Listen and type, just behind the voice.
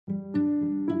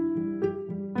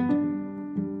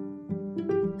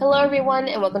Hello, everyone,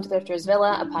 and welcome to Thrifters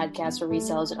Villa, a podcast for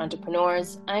resellers and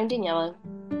entrepreneurs. I'm Daniela.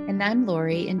 And I'm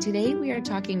Lori, and today we are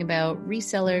talking about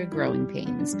reseller growing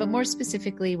pains. But more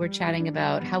specifically, we're chatting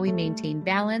about how we maintain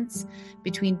balance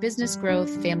between business growth,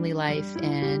 family life,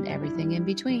 and everything in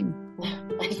between.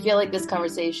 I feel like this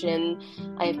conversation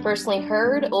I have personally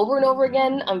heard over and over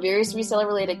again on various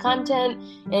reseller-related content,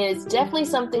 and it's definitely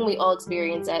something we all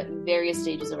experience at various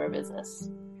stages of our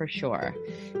business. For sure.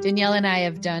 Danielle and I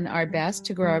have done our best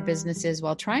to grow our businesses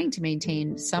while trying to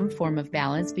maintain some form of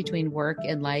balance between work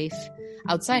and life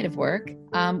outside of work.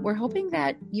 We're hoping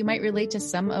that you might relate to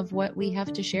some of what we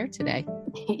have to share today.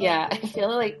 Yeah, I feel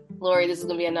like, Lori, this is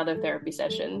going to be another therapy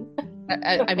session.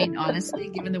 I mean, honestly,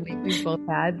 given the week we've both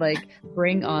had,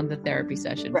 bring on the therapy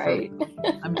session. Right.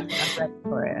 I'm ready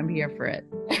for it. I'm here for it.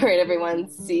 All right, everyone.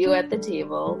 See you at the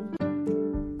table.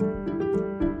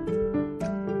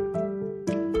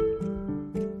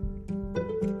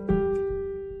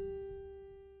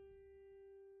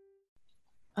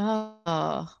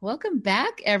 Oh, welcome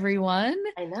back, everyone.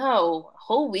 I know.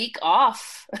 Whole week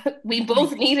off. We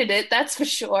both needed it, that's for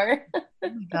sure. Oh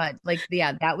my God.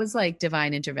 That was like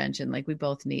divine intervention. We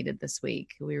both needed this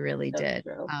week. We really did.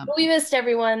 But we missed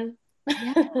everyone.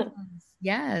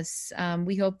 Yes.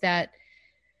 We hope that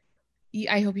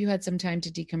I hope you had some time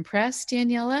to decompress,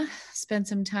 Daniela, spend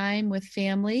some time with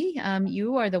family.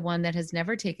 You are the one that has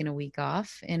never taken a week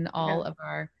off in all of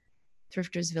our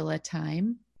Thrifters Villa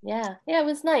time. Yeah, it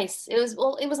was nice. It was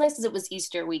nice because it was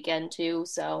Easter weekend too.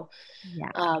 So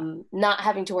not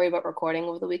having to worry about recording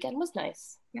over the weekend was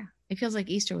nice. Yeah. It feels like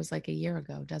Easter was like a year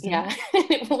ago, doesn't it?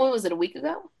 Yeah. What was it, a week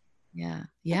ago? Yeah.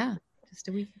 Yeah. Just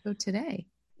a week ago today.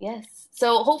 Yes.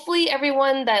 So hopefully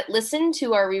everyone that listened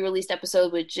to our re-released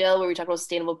episode with Jill, where we talked about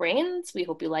sustainable brands, we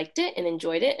hope you liked it and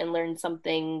enjoyed it and learned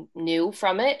something new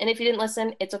from it. And if you didn't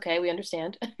listen, it's okay. We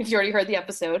understand if you already heard the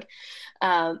episode.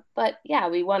 But yeah,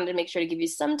 we wanted to make sure to give you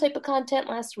some type of content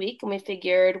last week. And we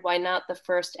figured, why not the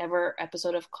first ever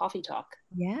episode of Coffee Talk?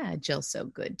 Yeah. Jill's so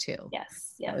good too.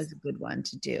 Yes. That was a good one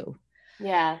to do.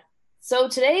 Yeah. So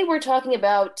today we're talking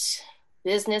about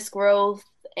business growth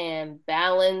and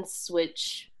balance,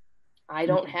 which I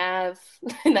don't have,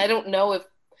 and I don't know if,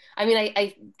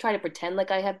 I try to pretend like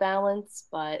I have balance,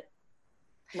 but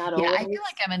not always. Yeah, I feel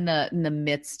like I'm in the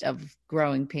midst of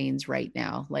growing pains right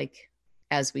now,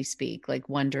 as we speak,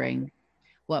 wondering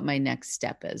what my next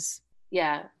step is.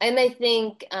 Yeah. And I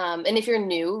think, and if you're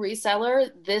new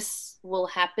reseller, this will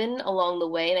happen along the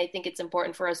way. And I think it's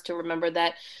important for us to remember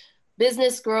that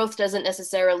business growth doesn't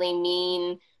necessarily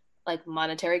mean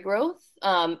monetary growth.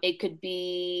 It could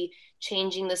be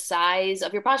changing the size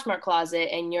of your Poshmark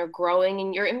closet and you're growing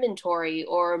in your inventory,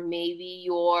 or maybe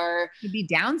it could be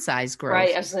downsized growth.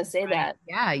 Right. I was going to say that.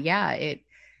 Yeah. It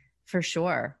for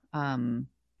sure.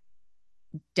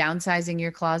 Downsizing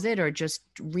your closet or just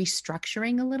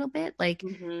restructuring a little bit,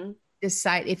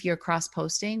 decide if you're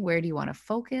cross-posting, where do you want to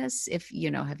focus? If,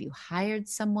 have you hired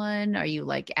someone? Are you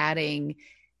adding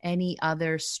any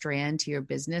other strand to your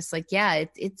business?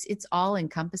 It's all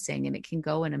encompassing and it can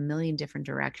go in a million different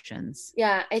directions.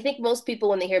 Yeah. I think most people,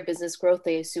 when they hear business growth,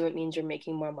 they assume it means you're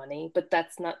making more money, but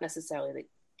that's not necessarily the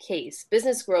case.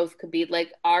 Business growth could be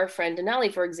like our friend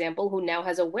Denali, for example, who now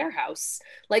has a warehouse.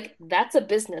 That's a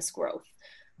business growth.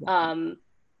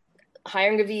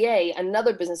 Hiring a VA,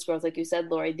 another business growth, like you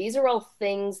said, Lori. These are all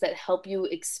things that help you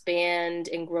expand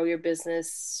and grow your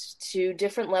business to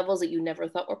different levels that you never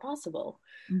thought were possible.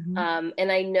 Mm-hmm.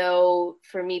 And I know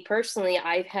for me personally,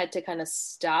 I've had to kind of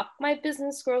stop my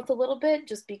business growth a little bit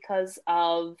just because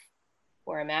of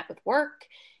where I'm at with work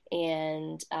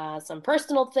and some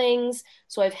personal things.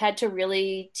 So I've had to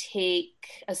really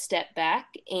take a step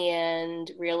back and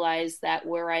realize that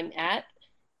where I'm at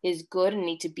is good and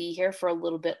need to be here for a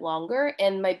little bit longer.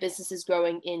 And my business is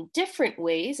growing in different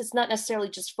ways. It's not necessarily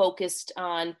just focused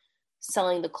on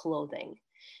selling the clothing.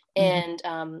 Mm-hmm.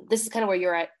 And this is kind of where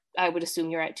you're at. I would assume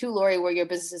you're at too, Lori, where your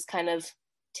business is kind of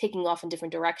taking off in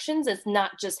different directions. It's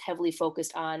not just heavily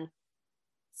focused on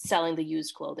selling the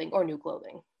used clothing or new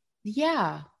clothing.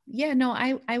 Yeah. No,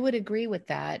 I would agree with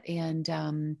that. And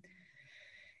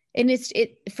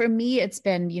for me, it's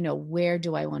been, where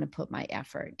do I want to put my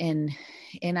effort? And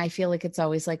I feel like it's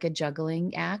always like a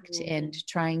juggling act, mm-hmm. and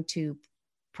trying to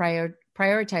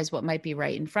prioritize what might be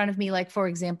right in front of me. For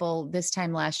example, this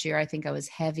time last year, I think I was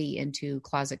heavy into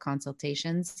closet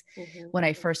consultations. Mm-hmm. When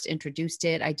I first introduced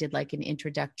it, I did an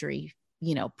introductory,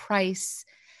 price.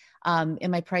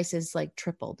 And my prices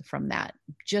tripled from that,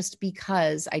 just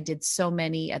because I did so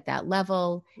many at that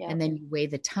level. Yeah. And then you weigh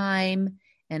the time,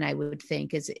 and I would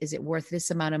think, is it worth this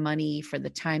amount of money for the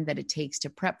time that it takes to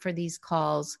prep for these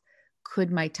calls?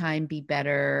 could my time be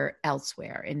better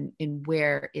elsewhere? And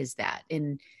where is that?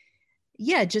 And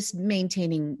yeah, just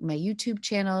maintaining my YouTube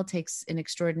channel takes an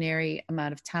extraordinary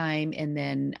amount of time. And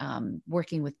then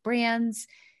working with brands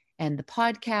and the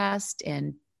podcast.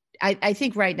 And I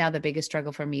think right now the biggest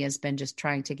struggle for me has been just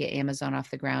trying to get Amazon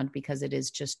off the ground, because it is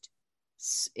just,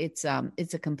 it's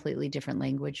a completely different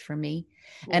language for me.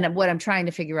 Yeah. And what I'm trying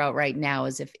to figure out right now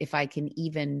is if I can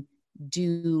even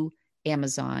do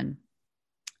Amazon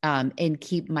and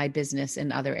keep my business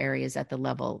in other areas at the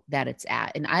level that it's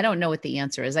at. And I don't know what the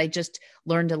answer is. I just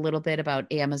learned a little bit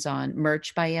about Amazon,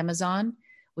 Merch by Amazon,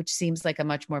 which seems like a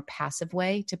much more passive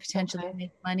way to potentially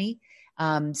make money.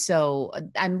 So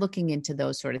I'm looking into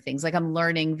those sort of things. Like I'm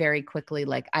learning very quickly,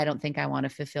 like, I don't think I want to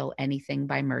fulfill anything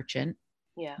by merchant.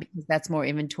 Yeah. Because that's more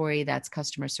inventory, that's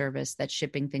customer service, that's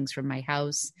shipping things from my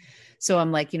house. So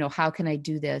I'm like, how can I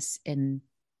do this and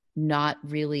not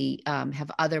really have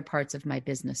other parts of my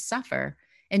business suffer?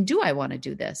 And do I want to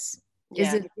do this?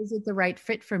 Yeah. Is it the right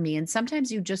fit for me? And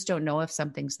sometimes you just don't know if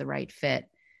something's the right fit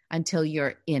until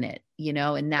you're in it,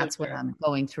 and that's what I'm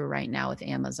going through right now with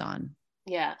Amazon.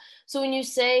 Yeah. So when you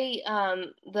say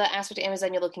the aspect of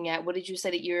Amazon you're looking at, what did you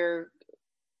say that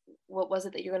what was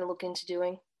it that you're going to look into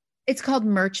doing? It's called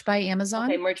Merch by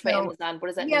Amazon. Okay, Merch by Amazon. What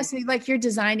does that mean? Yeah, so like you're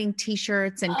designing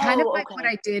t-shirts and kind of like what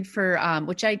I did for,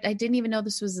 which I didn't even know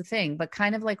this was a thing, but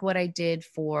kind of like what I did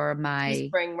for my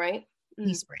Teespring, right?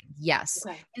 Teespring, yes.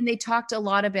 Okay. And they talked a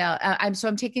lot about, I'm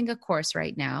taking a course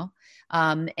right now.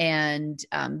 And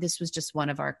this was just one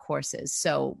of our courses.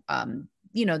 So,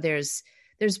 there's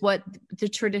what the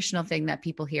traditional thing that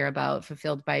people hear about,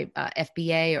 fulfilled by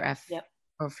FBA or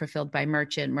or fulfilled by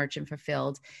merchant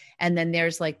fulfilled. And then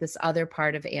there's like this other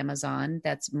part of Amazon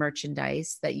that's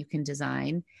merchandise that you can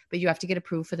design, but you have to get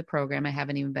approved for the program. I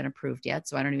haven't even been approved yet,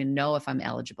 so I don't even know if I'm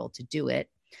eligible to do it.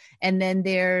 And then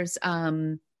there's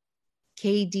KDP,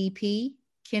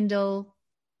 Kindle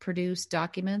Produced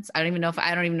Documents. I don't even know if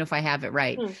I have it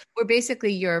right. Where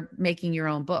basically you're making your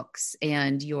own books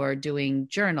and you're doing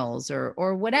journals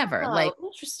or whatever.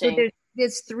 Interesting. So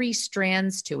there's 3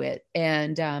 strands to it.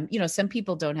 And, some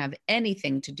people don't have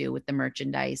anything to do with the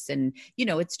merchandise. And,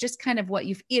 it's just kind of what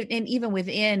and even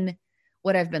within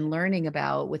what I've been learning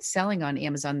about with selling on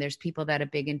Amazon, there's people that are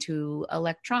big into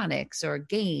electronics or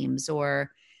games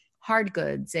or hard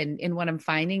goods. And what I'm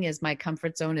finding is my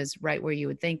comfort zone is right where you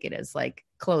would think it is, like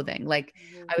clothing. Like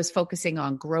I was focusing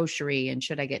on grocery and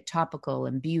should I get topical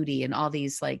and beauty and all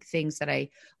these like things that I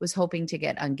was hoping to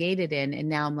get ungated in. And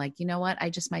now I'm like, you know what?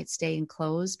 I just might stay in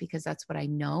clothes because that's what I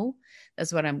know.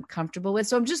 That's what I'm comfortable with.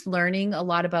 So I'm just learning a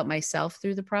lot about myself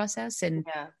through the process and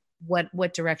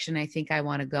what direction I think I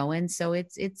want to go in. So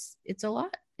it's a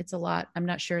lot. It's a lot. I'm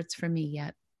not sure it's for me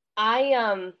yet.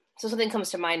 So something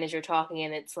comes to mind as you're talking,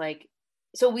 and it's like,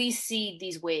 so we see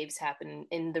these waves happen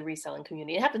in the reselling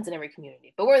community. It happens in every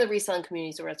community, but we're in the reselling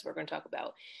community, so that's what we're going to talk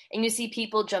about. And you see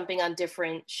people jumping on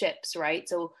different ships, right?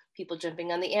 So people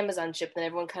jumping on the Amazon ship, then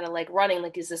everyone kind of like running,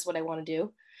 like, is this what I want to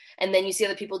do? And then you see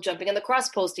other people jumping on the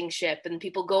cross-posting ship, and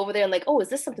people go over there and like, oh, is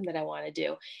this something that I want to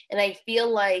do? And I feel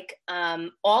like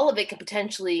all of it can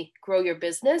potentially grow your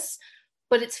business,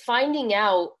 but it's finding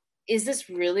out, is this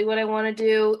really what I want to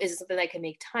do? Is it something I can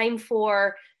make time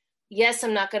for? Yes,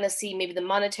 I'm not going to see maybe the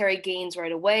monetary gains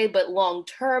right away, but long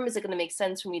term, is it going to make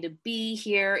sense for me to be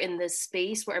here in this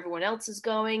space where everyone else is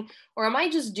going? Or am I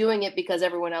just doing it because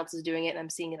everyone else is doing it and I'm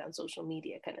seeing it on social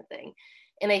media kind of thing?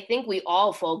 And I think we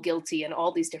all fall guilty in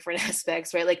all these different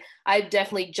aspects, right? Like I've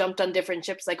definitely jumped on different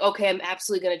ships, like, okay, I'm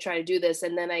absolutely going to try to do this.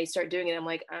 And then I start doing it. I'm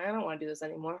like, I don't want to do this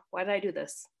anymore. Why did I do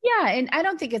this? Yeah. And I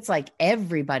don't think it's like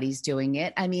everybody's doing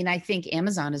it. I mean, I think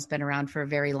Amazon has been around for a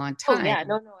very long time. Oh, yeah.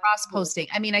 No. Cross-posting.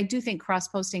 I mean, I do think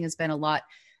cross-posting has been a lot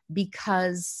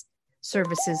because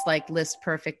services like List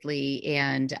Perfectly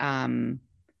and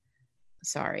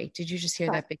sorry, did you just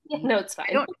hear that? Yeah, no, it's fine.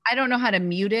 I don't know how to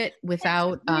mute it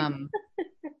without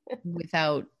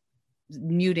without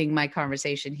muting my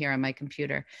conversation here on my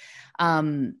computer.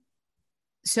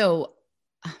 So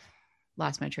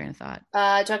lost my train of thought.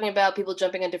 Talking about people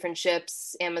jumping on different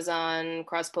ships, Amazon,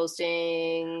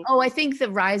 cross-posting. Oh, I think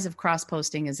the rise of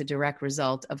cross-posting is a direct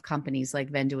result of companies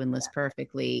like Vendoo and List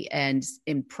Perfectly and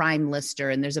in Prime Lister.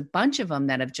 And there's a bunch of them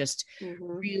that have just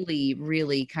really,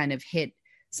 really kind of hit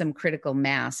some critical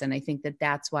mass. And I think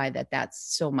that's why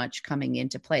that's so much coming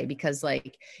into play because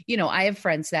like, I have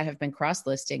friends that have been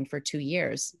cross-listing for 2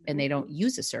 years and they don't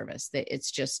use a service. That's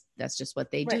just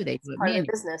what they do. They do it part of their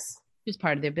business. Just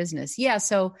part of their business. Yeah.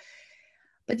 So,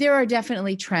 but there are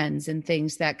definitely trends and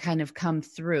things that kind of come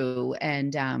through.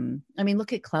 And I mean,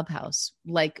 look at Clubhouse.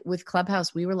 Like with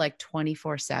Clubhouse, we were like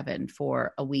 24/7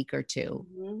 for a week or two.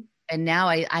 And now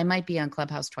I might be on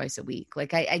Clubhouse twice a week.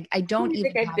 Like I don't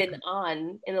even think I've been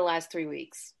on in the last 3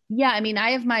 weeks. Yeah. I mean,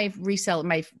 I have my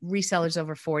resellers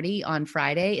over 40 on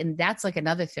Friday, and that's like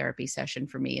another therapy session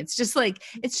for me. It's just like,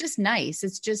 it's just nice.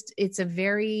 It's a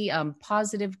very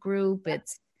positive group.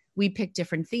 We pick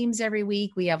different themes every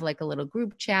week. We have like a little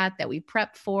group chat that we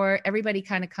prep for. Everybody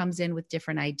kind of comes in with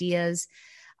different ideas.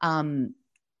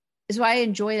 So I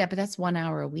enjoy that, but that's 1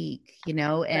 hour a week,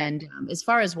 and as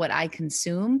far as what I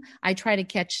consume, I try to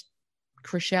catch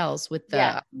Chriselle's with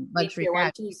the luxury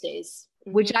on Tuesdays.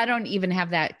 Which I don't even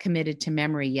have that committed to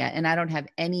memory yet. And I don't have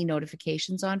any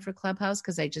notifications on for Clubhouse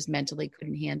because I just mentally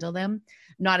couldn't handle them.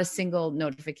 Not a single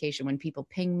notification. When people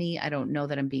ping me, I don't know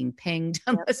that I'm being pinged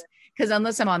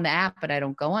unless I'm on the app, but I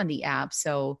don't go on the app.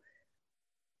 So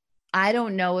I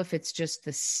don't know if it's just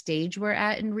the stage we're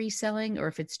at in reselling or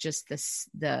if it's just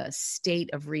the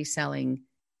state of reselling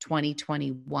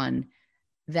 2021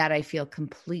 that I feel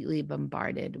completely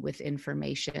bombarded with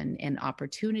information and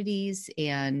opportunities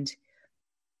and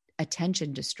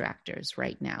attention distractors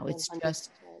right now. It's 100%. Just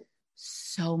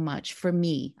so much for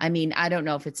me. I mean, I don't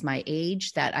know if it's my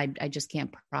age that I just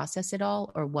can't process it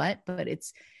all or what, but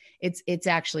it's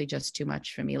actually just too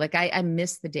much for me. Like I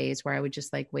miss the days where I would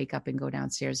just like wake up and go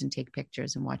downstairs and take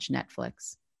pictures and watch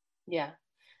Netflix. Yeah.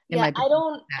 I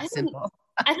don't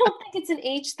think it's an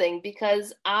age thing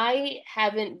because I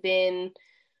haven't been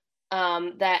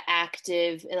that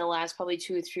active in the last probably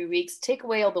 2 or 3 weeks. Take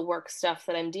away all the work stuff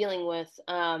that I'm dealing with.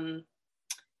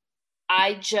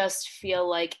 I just feel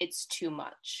like it's too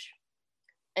much.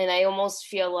 And I almost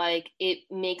feel like it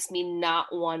makes me not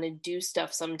want to do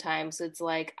stuff sometimes. It's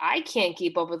like, I can't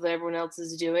keep up with what everyone else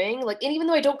is doing. Like, and even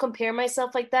though I don't compare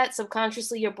myself like that,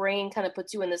 subconsciously your brain kind of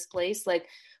puts you in this place. Like,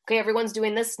 okay, everyone's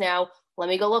doing this now. Let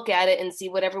me go look at it and see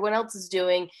what everyone else is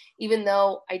doing. Even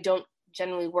though I don't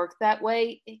generally work that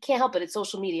way, it can't help it. It's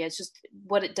social media. It's just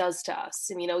what it does to us.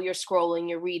 And, you're scrolling,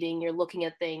 you're reading, you're looking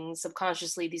at things.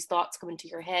 Subconsciously, these thoughts come into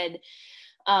your head.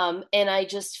 And I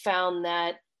just found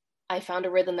that I found a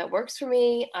rhythm that works for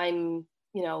me. I'm,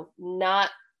 not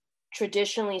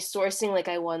traditionally sourcing like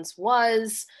I once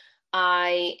was.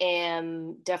 I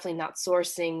am definitely not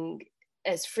sourcing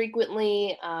as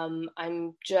frequently.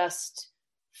 I'm just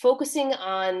focusing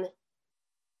on,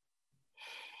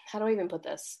 how do I even put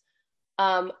this?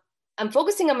 I'm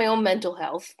focusing on my own mental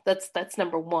health. That's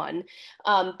number one.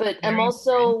 But I'm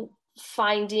also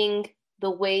finding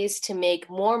the ways to make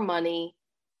more money,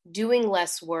 doing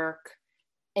less work,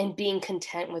 and being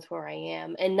content with where I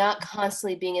am, and not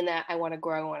constantly being in that I want to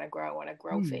grow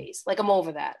phase. Like I'm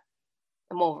over that.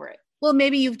 I'm over it. Well,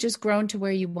 maybe you've just grown to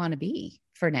where you want to be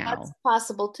for now. That's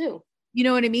possible too. You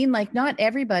know what I mean? Like not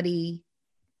everybody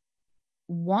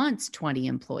wants 20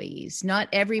 employees. Not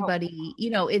everybody,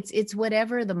 it's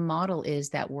whatever the model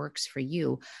is that works for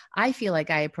you. I feel like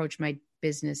I approach my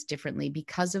business differently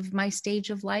because of my stage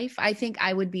of life. I think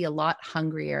I would be a lot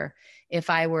hungrier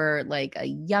if I were like a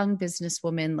young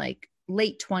businesswoman, like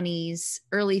late 20s,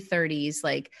 early 30s.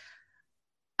 Like,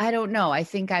 I don't know. I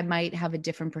think I might have a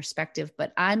different perspective,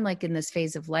 but I'm like in this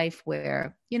phase of life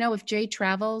where, if Jay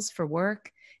travels for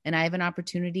work and I have an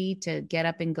opportunity to get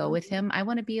up and go with him, I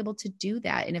want to be able to do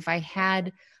that. And if I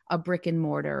had a brick and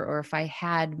mortar, or if I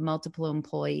had multiple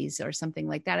employees or something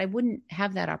like that, I wouldn't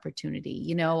have that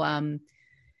opportunity.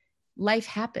 Life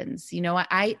happens.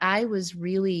 I was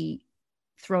really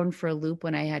thrown for a loop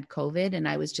when I had COVID and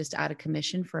I was just out of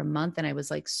commission for a month. And I was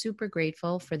like super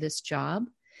grateful for this job,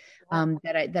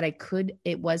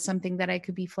 it was something that I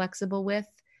could be flexible with.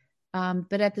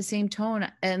 But at the same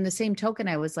token,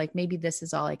 I was like, maybe this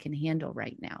is all I can handle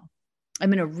right now.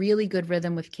 I'm in a really good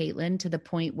rhythm with Caitlin to the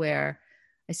point where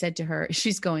I said to her,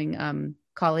 she's going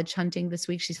college hunting this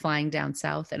week. She's flying down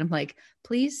south. And I'm like,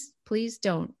 please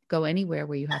don't go anywhere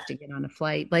where you have to get on a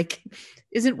flight. Like,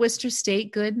 isn't Worcester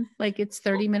State good? Like it's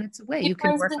 30 minutes away. You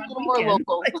can work on weekends.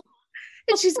 Like,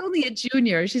 and she's only a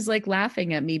junior. She's like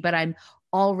laughing at me, but I'm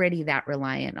already that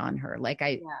reliant on her. Like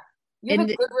you have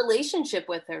a good relationship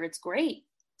with her. It's great.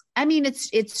 I mean, it's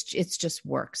just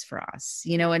works for us.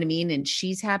 You know what I mean? And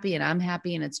she's happy and I'm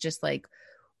happy. And it's just like,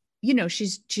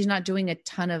 she's not doing a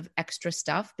ton of extra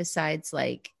stuff besides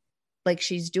like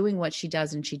she's doing what she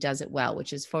does and she does it well,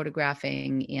 which is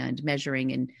photographing and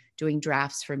measuring and doing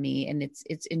drafts for me. And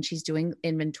and she's doing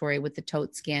inventory with the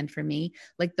tote scan for me.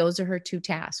 Like those are her two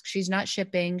tasks. She's not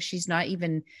shipping. She's not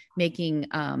even making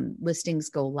listings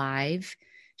go live.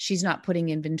 She's not putting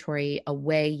inventory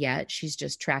away yet. She's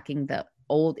just tracking the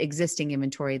old existing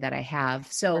inventory that I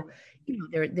have. So,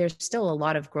 there's still a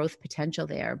lot of growth potential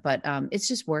there, but it's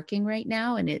just working right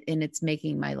now and it's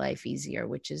making my life easier,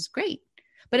 which is great,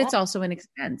 but it's also an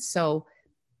expense. So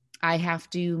I have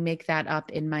to make that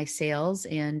up in my sales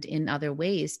and in other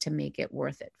ways to make it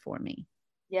worth it for me.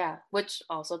 Yeah, which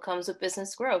also comes with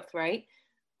business growth, right?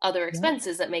 Other Yep.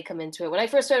 expenses that may come into it. When I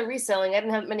first started reselling, I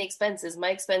didn't have many expenses. My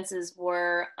expenses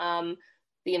were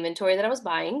the inventory that I was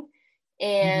buying Mm-hmm.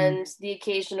 and the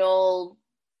occasional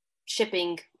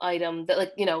shipping item that,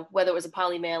 like, whether it was a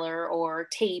poly mailer or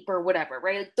tape or whatever,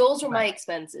 right? Like, those were my Right.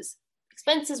 expenses.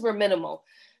 Expenses were minimal.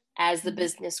 As the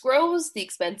business grows, the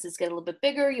expenses get a little bit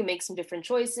bigger. You make some different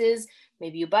choices.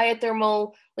 Maybe you buy a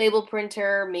thermal label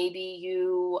printer. Maybe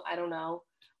you, I don't know,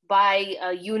 buy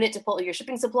a unit to put your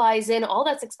shipping supplies in. All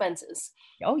that's expenses.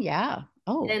 Oh yeah.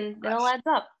 Oh Then it all gosh. adds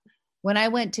up. When I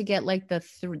went to get like the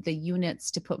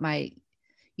units to put my,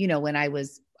 when I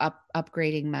was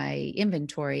upgrading my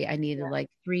inventory, I needed Yeah. like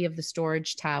 3 of the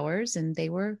storage towers, and they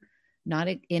were not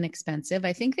inexpensive.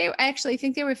 I think they were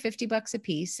 $50 a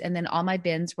piece. And then all my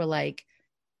bins were like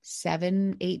Right.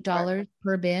 $7, $8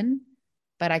 per bin,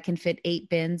 but I can fit 8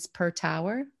 bins per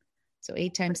tower. So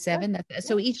 8 times Pretty good. 7. Yeah.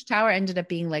 So each tower ended up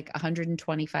being like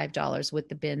 $125 with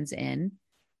the bins in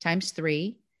times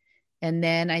 3. And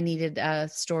then I needed a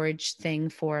storage thing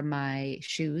for my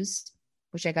shoes,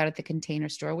 which I got at the Container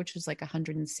Store, which was like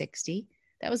 160.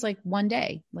 That was like one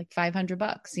day, like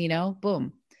 $500,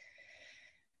 boom.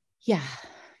 Yeah.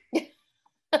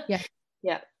 Yeah.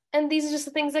 Yeah. And these are just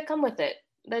the things that come with it.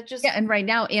 That Yeah. just, And right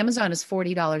now, Amazon is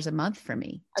 $40 a month for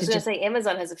me I to was going to just, say,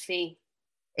 Amazon has a fee.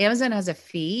 Amazon has a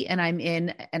fee, and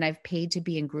I've paid to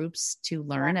be in groups to Yeah.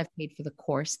 learn. I've paid for the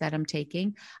course that I'm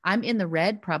taking. I'm in the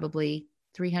red, probably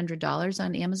 $300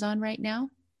 on Amazon right now.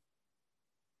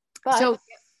 But So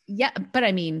yeah, but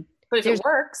I mean, But if it there's,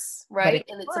 works, but right, it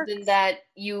and it's something works. that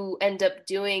you end up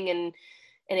doing and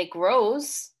it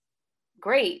grows,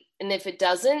 great. And if it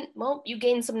doesn't, well, you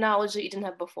gain some knowledge that you didn't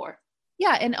have before.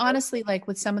 Yeah. And honestly, like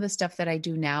with some of the stuff that I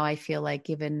do now, I feel like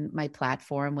given my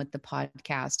platform with the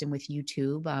podcast and with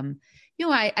YouTube,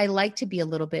 I like to be a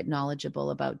little bit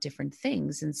knowledgeable about different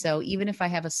things. And so even if I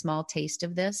have a small taste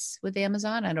of this with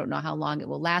Amazon, I don't know how long it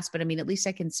will last, but I mean, at least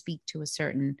I can speak to a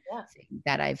certain Yeah. thing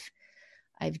that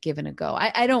I've given a go.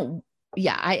 I don't,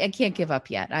 yeah, I can't give up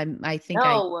yet. I think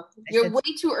No, I you're said, way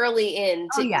too early in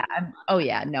oh to yeah, give up. oh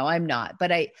yeah, no, I'm not.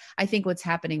 But I think what's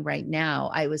happening right now,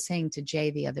 I was saying to Jay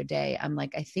the other day, I'm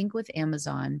like, I think with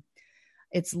Amazon,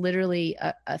 it's literally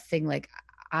a thing like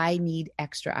I need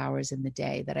extra hours in the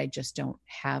day that I just don't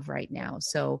have right now.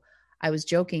 So I was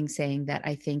joking saying that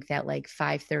I think that like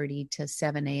 5:30 to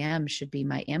 7 a.m. should be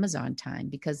my Amazon time,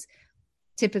 because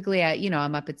typically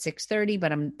I'm up at 6:30,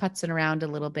 but I'm putzing around a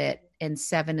little bit, and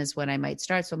 7 is when I might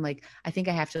start. So I'm like, I think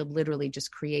I have to literally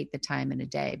just create the time in a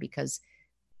day because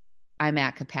I'm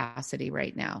at capacity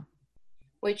right now.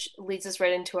 Which leads us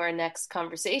right into our next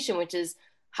conversation, which is,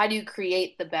 how do you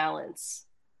create the balance?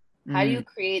 How do Mm, you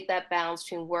create that balance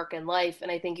between work and life?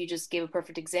 And I think you just gave a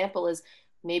perfect example, is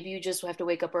maybe you just have to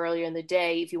wake up earlier in the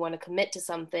day if you want to commit to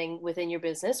something within your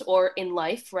business or in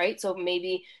life, right? So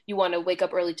maybe you want to wake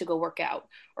up early to go work out,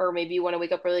 or maybe you want to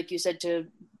wake up early, like you said, to,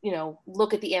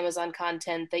 look at the Amazon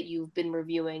content that you've been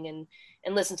reviewing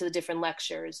and listen to the different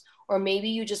lectures. Or maybe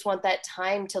you just want that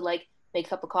time to, like, make a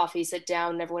cup of coffee, sit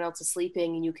down, and everyone else is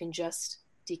sleeping, and you can just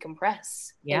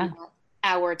decompress in yeah. that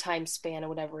hour time span or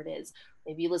whatever it is.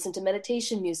 Maybe you listen to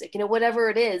meditation music, whatever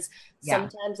it is. Yeah.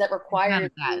 Sometimes that There's none requires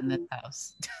of that in this you.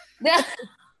 house.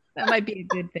 That might be a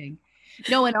good thing.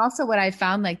 No, and also what I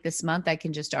found, like this month, I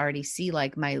can just already see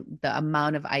like the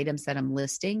amount of items that I'm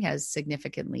listing has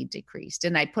significantly decreased.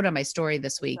 And I put on my story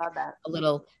this week Saw that. a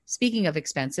little, speaking of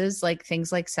expenses, like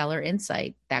things like Seller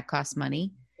Insight, that costs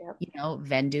money. Yep.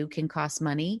 Vendu can cost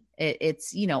money.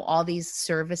 It's, all these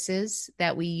services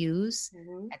that we use,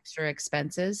 Mm-hmm. extra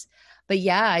expenses. But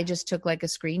yeah, I just took like a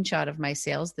screenshot of my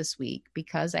sales this week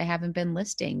because I haven't been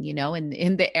listing, and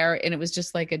in the air, and it was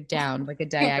just like a down, like a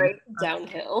diagonal. Right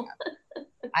downhill.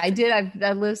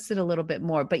 I listed a little bit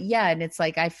more, but yeah. And it's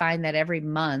like, I find that every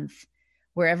month,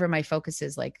 wherever my focus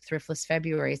is, like Thriftless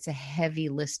February, it's a heavy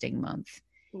listing month,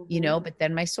 Mm-hmm. but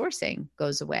then my sourcing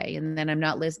goes away, and then I'm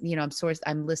not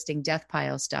I'm listing death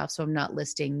pile stuff. So I'm not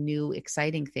listing new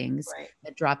exciting things Right.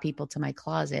 that draw people to my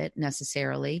closet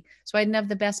necessarily. So I didn't have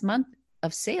the best month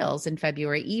of sales in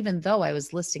February, even though I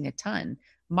was listing a ton.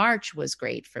 March was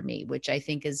great for me, which I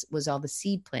think was all the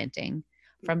seed planting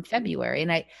from Mm-hmm. February.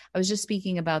 And I was just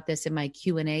speaking about this in my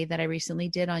Q&A that I recently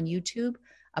did on YouTube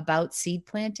about seed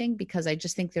planting, because I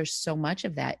just think there's so much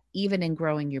of that, even in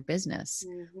growing your business.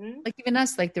 Mm-hmm. Like even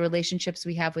us, like the relationships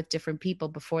we have with different people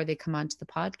before they come onto the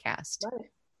podcast. Right.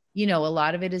 A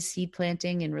lot of it is seed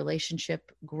planting and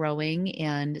relationship growing,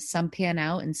 and some pan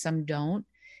out and some don't.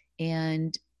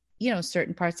 And,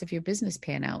 certain parts of your business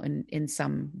pan out and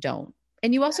some don't.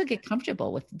 And you also get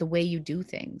comfortable with the way you do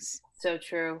things. So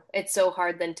true. It's so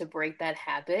hard then to break that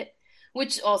habit,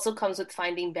 which also comes with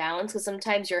finding balance because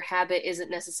sometimes your habit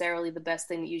isn't necessarily the best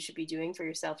thing that you should be doing for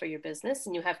yourself or your business.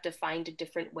 And you have to find a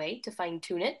different way to fine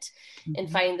tune it and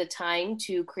Mm-hmm. find the time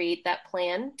to create that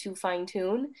plan to fine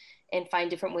tune and find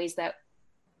different ways that,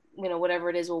 whatever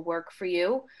it is will work for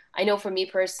you. I know for me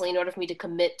personally, in order for me to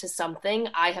commit to something,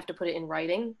 I have to put it in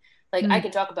writing. Like I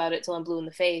can talk about it till I'm blue in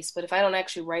the face, but if I don't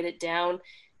actually write it down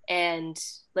and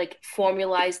like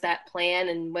formalize that plan,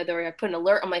 and whether I put an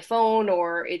alert on my phone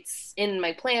or it's in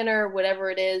my planner, whatever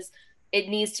it is, it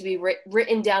needs to be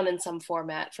written down in some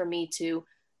format for me to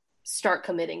start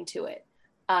committing to it.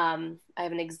 I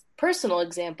have an personal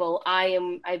example.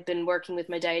 I've been working with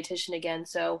my dietitian again,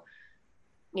 so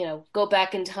go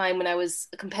back in time when I was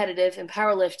competitive in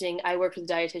powerlifting, I worked with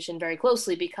a dietitian very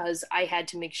closely because I had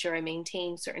to make sure I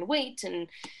maintained certain weight, and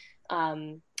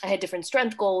I had different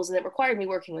strength goals, and it required me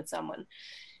working with someone.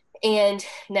 And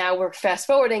now we're fast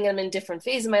forwarding, I'm in a different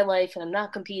phase of my life and I'm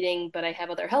not competing, but I have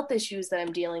other health issues that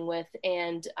I'm dealing with.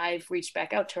 And I've reached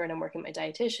back out to her and I'm working with my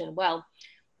dietitian. Well,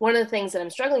 one of the things that I'm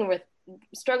struggling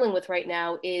with right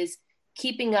now is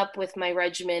keeping up with my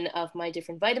regimen of my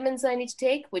different vitamins that I need to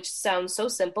take, which sounds so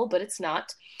simple, but it's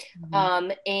not.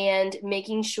 Mm-hmm. And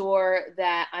making sure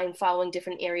that I'm following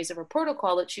different areas of her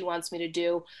protocol that she wants me to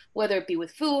do, whether it be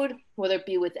with food, whether it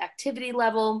be with activity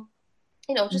level,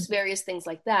 just various things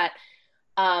like that.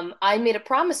 I made a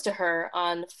promise to her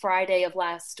on Friday of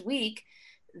last week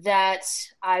that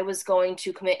I was going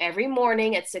to commit every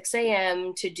morning at 6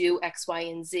 a.m. to do X, Y,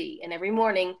 and Z. And every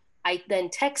morning I then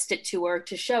text it to her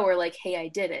to show her, like, hey, I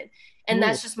did it. And Ooh,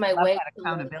 that's just my love way. that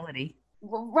accountability.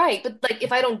 Right. But like,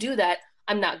 if I don't do that,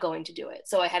 I'm not going to do it.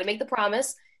 So I had to make the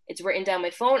promise. It's written down my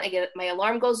phone. I get my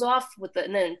alarm goes off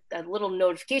and then a little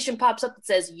notification pops up that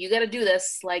says, you got to do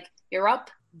this. Like, you're up,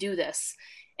 do this.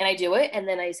 And I do it. And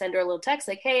then I send her a little text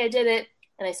like, hey, I did it.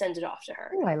 And I send it off to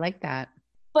her. Oh, I like that.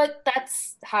 But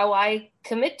that's how I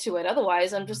commit to it.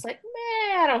 Otherwise, I'm just like,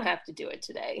 I don't have to do it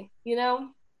today,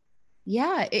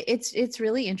 Yeah, it's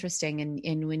really interesting.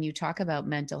 And when you talk about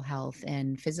mental health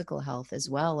and physical health as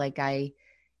well, like I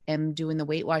am doing the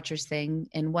Weight Watchers thing.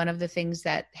 And one of the things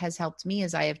that has helped me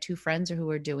is I have two friends who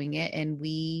are doing it, and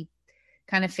we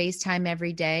kind of FaceTime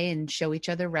every day and show each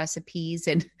other recipes.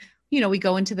 And, we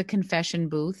go into the confession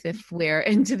booth if we're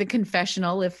into the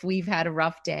confessional, if we've had a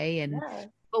rough day. And, Yeah.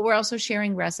 but we're also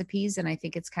sharing recipes. And I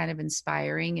think it's kind of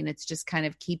inspiring, and it's just kind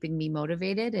of keeping me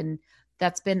motivated. And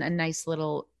that's been a nice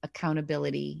little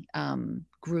accountability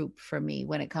group for me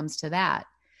when it comes to that.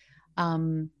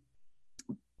 But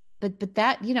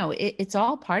that, it's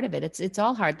all part of it. It's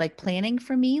all hard. Like planning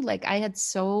for me, like I had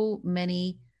so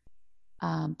many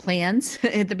plans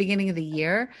at the beginning of the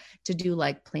year to do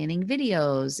like planning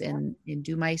videos and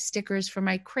do my stickers for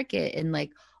my Cricut and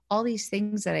like all these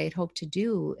things that I had hoped to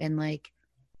do. And like,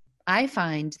 I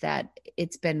find that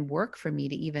it's been work for me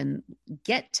to even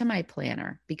get to my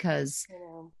planner because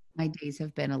my days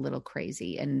have been a little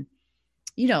crazy. And,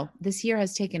 this year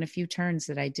has taken a few turns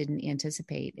that I didn't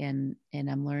anticipate, and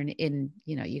I'm learning, and,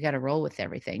 you got to roll with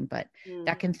everything, but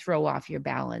that can throw off your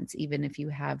balance, even if you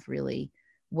have really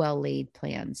well-laid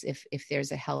plans. If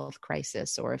there's a health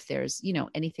crisis, or if there's,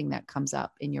 anything that comes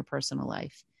up in your personal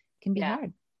life, it can be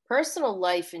hard. Personal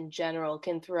life in general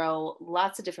can throw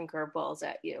lots of different curveballs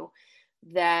at you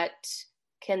that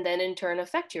can then in turn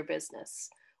affect your business,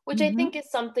 which I think is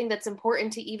something that's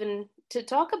important to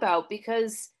talk about,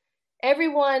 because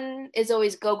everyone is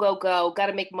always go, go, go, got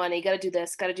to make money, got to do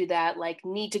this, got to do that, like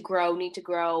need to grow, need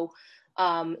to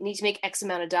make X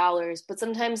amount of dollars. But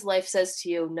sometimes life says to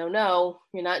you, no,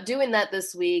 you're not doing that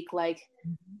this week. Like,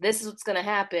 this is what's going to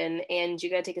happen. And you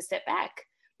got to take a step back,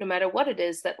 no matter what it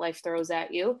is that life throws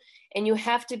at you. And you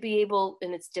have to be able,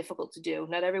 and it's difficult to do.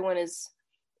 Not everyone is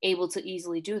able to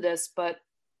easily do this, but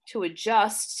to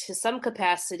adjust to some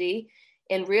capacity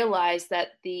and realize that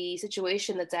the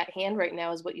situation that's at hand right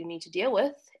now is what you need to deal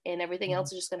with, and everything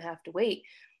else is just going to have to wait.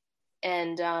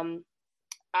 And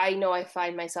I know I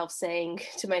find myself saying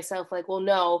to myself, like, well,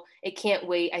 no, it can't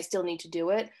wait. I still need to do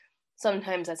it.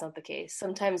 Sometimes that's not the case.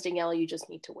 Sometimes, Daniela, you just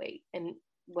need to wait. And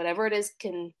whatever it is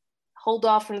can hold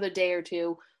off for another day or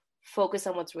two, focus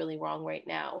on what's really wrong right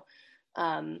now.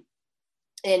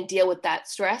 And deal with that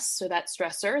stress or that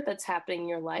stressor that's happening in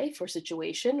your life or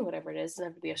situation, whatever it is, doesn't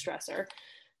have to be a stressor.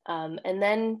 And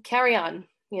then carry on,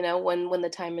 when the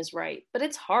time is right. But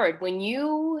it's hard when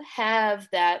you have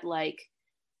that, like,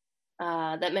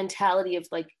 that mentality of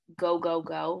like, go, go,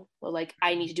 go, or like,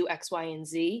 I need to do X, Y, and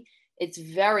Z. It's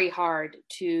very hard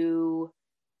to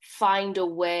find a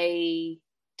way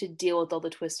to deal with all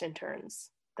the twists and turns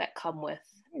that come with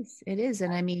It is.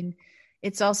 And I mean,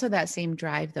 it's also that same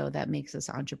drive though that makes us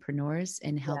entrepreneurs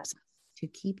and Yeah. helps us to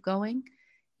keep going.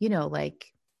 You know, like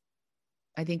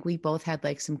I think we both had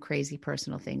like some crazy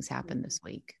personal things happen this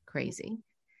week. Crazy. Mhm.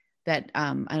 That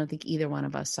I don't think either one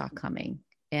of us saw coming.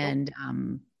 Nope.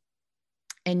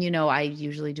 And you know, I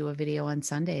usually do a video on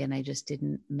Sunday and I just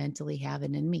didn't mentally have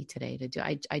it in me today to do.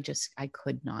 I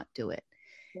could not do it.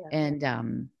 Yeah.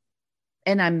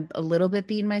 And I'm a little bit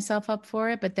beating myself up for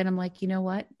it, but then I'm like, you know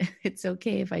what? It's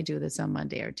okay if I do this on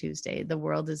Monday or Tuesday. The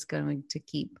world is going to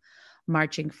keep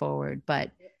marching forward.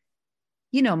 But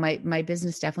you know, my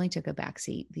business definitely took a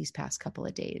backseat these past couple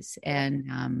of days. Yeah.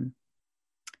 And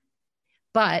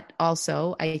but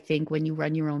also I think when you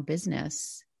run your own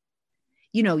business,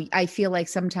 you know, I feel like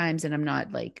sometimes, and I'm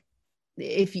not like,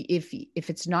 if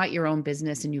it's not your own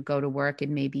business and you go to work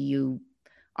and maybe you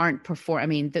aren't perform, I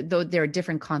mean, though there are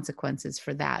different consequences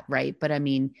for that, right? But I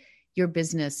mean, your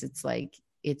business, it's like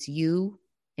it's you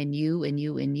and you and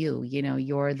you and you. You know,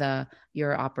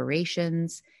 your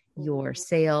operations, your Mhm.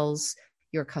 sales,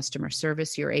 your customer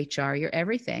service, your HR, your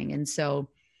everything, and so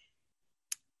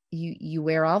you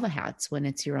wear all the hats when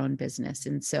it's your own business,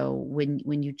 and so when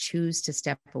you choose to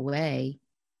step away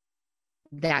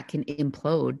that can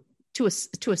implode to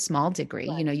a small degree.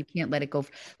 You Right. know, you can't let it go.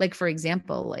 Like for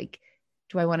example, like,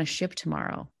 do I want to ship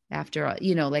tomorrow? After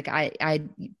you know, like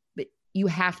you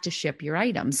have to ship your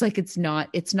items. Like it's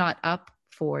not up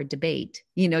for debate.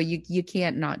 You know, you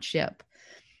can't not ship.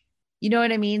 You know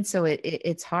what I mean? So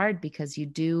it's hard because you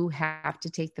do have to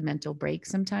take the mental break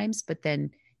sometimes, but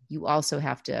then you also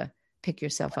have to pick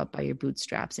yourself up by your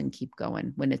bootstraps and keep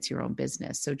going when it's your own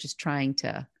business. So just trying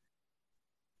to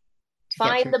get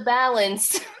Find through the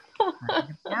balance. find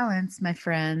a balance, my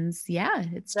friends. Yeah,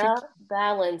 it's The tricky.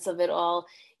 balance of it all.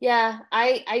 Yeah,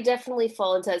 I definitely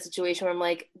fall into that situation where I'm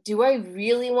like, do I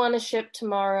really want to ship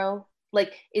tomorrow?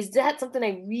 Like, is that something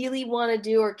I really want to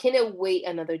do, or can it wait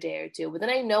another day or two? But then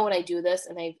I know when I do this,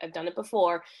 and I've done it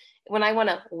before, when I want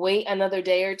to wait another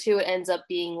day or two, it ends up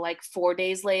being like 4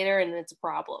 days later, and it's a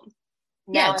problem.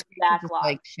 Yeah, Now I it's have great to just backlog.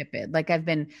 like ship it. Like I've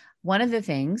been one of the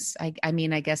things, I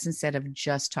mean, I guess instead of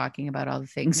just talking about all the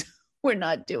things we're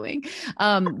not doing,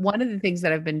 one of the things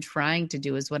that I've been trying to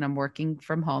do is when I'm working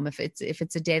from home, if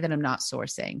it's a day that I'm not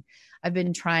sourcing, I've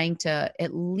been trying to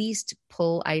at least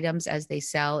pull items as they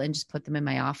sell and just put them in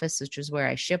my office, which is where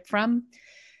I ship from.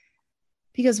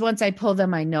 Because once I pull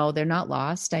them, I know they're not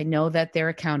lost. I know that they're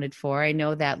accounted for. I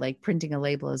know that like printing a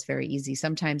label is very easy.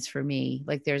 Sometimes for me,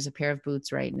 like there's a pair of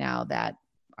boots right now that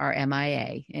are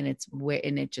MIA and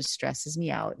it just stresses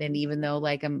me out. And even though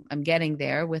like I'm getting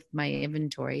there with my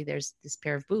inventory, there's this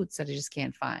pair of boots that I just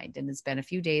can't find. And it's been a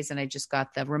few days and I just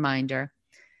got the reminder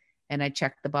and I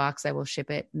checked the box. I will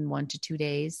ship it in 1 to 2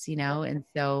 days, you know? And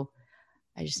so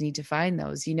I just need to find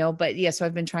those, you know. But yeah, so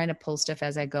I've been trying to pull stuff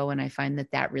as I go, and I find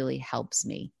that that really helps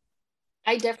me.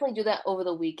 I definitely do that over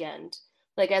the weekend.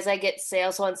 Like as I get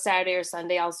sales, so on Saturday or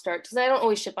Sunday, I'll start because I don't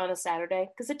always ship on a Saturday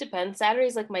because it depends. Saturday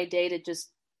is like my day to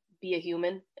just be a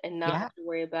human and not Yeah, have to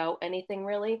worry about anything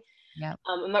really. yeah,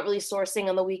 I'm not really sourcing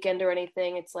on the weekend or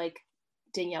anything. It's like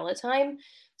Daniela time.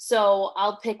 So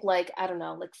I'll pick like, I don't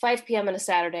know, like 5 p.m. on a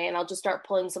Saturday and I'll just start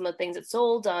pulling some of the things that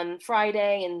sold on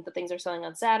Friday and the things are selling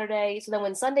on Saturday. So then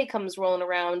when Sunday comes rolling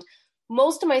around,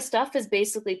 most of my stuff is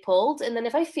basically pulled. And then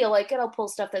if I feel like it, I'll pull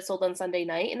stuff that sold on Sunday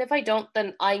night. And if I don't,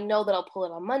 then I know that I'll pull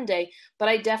it on Monday. But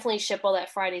I definitely ship all that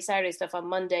Friday, Saturday stuff on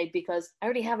Monday because I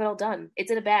already have it all done.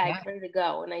 It's in a bag, yeah. ready to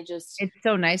go. And I just, It's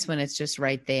so nice when it's just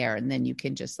right there, and then you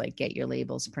can just like get your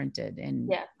labels printed. And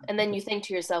yeah. And then you think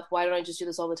to yourself, why don't I just do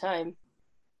this all the time?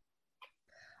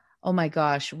 oh my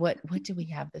gosh, what did we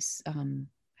have this? I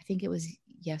think it was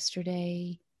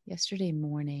yesterday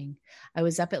morning. I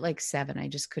was up at like 7. I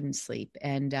just couldn't sleep,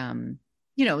 and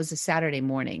you know, it was a Saturday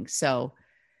morning, so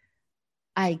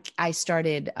I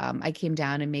started I came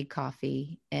down and made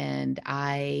coffee and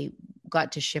I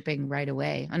got to shipping right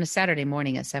away on a Saturday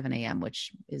morning at 7 a.m.,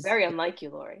 which is Very unlike you,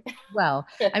 Lori. well,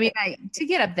 I mean, I to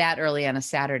get up that early on a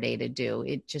Saturday to do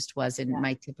it just wasn't Yeah.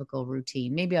 my typical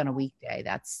routine. Maybe on a weekday,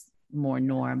 that's more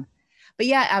norm. But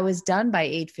yeah, I was done by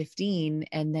 8:15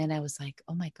 and then I was like,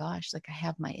 "Oh my gosh, like I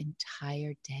have my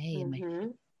entire day and my Mm-hmm.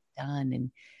 done."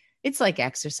 And it's like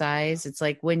exercise. It's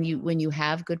like when you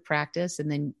have good practice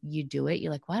and then you do it,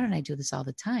 you're like, why don't I do this all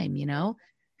the time? You know,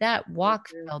 that So walk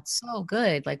true. felt so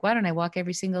good. Like, why don't I walk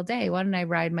every single day? Why don't I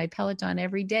ride my Peloton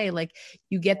every day? Like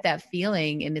you get that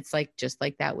feeling and it's like just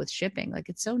like that with shipping. Like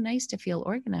it's so nice to feel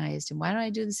organized. And why don't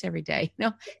I do this every day? You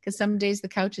know, because some days the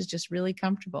couch is just really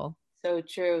comfortable. So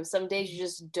true. Some days you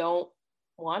just don't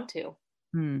want to,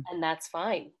 Hmm. and that's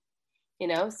fine. You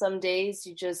know, some days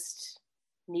you just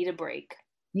need a break.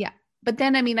 Yeah. But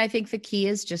then, I mean, I think the key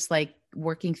is just like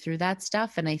working through that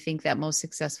stuff. And I think that most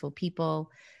successful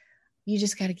people, you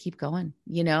just got to keep going,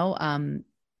 you know?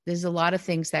 There's a lot of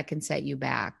things that can set you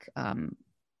back,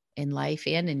 in life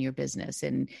and in your business.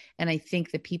 And I think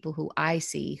the people who I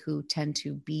see who tend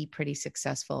to be pretty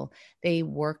successful, they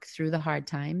work through the hard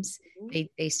times.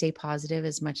 They stay positive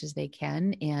as much as they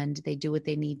can, and they do what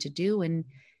they need to do. And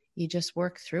you just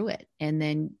work through it. And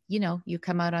then, you know, you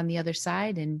come out on the other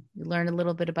side and you learn a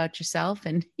little bit about yourself,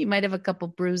 and you might have a couple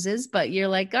bruises, but you're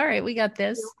like, all right, we got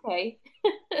this. Okay.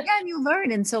 Yeah, and you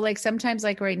learn. And so like sometimes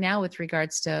like right now with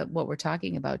regards to what we're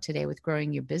talking about today with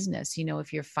growing your business, you know,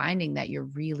 if you're finding that you're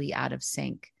really out of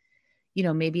sync, you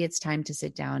know, maybe it's time to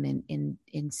sit down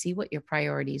and see what your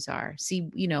priorities are.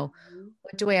 See, you know,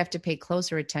 what do I have to pay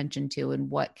closer attention to, and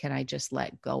what can I just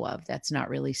let go of that's not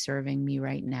really serving me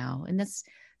right now? And that's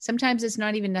sometimes it's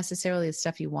not even necessarily the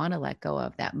stuff you want to let go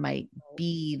of. That might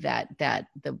be the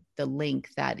link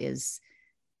that is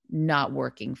not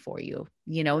working for you,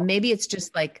 you know, maybe it's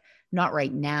just like not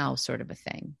right now sort of a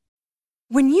thing.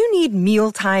 When you need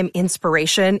mealtime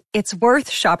inspiration, it's worth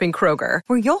shopping Kroger,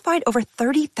 where you'll find over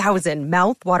 30,000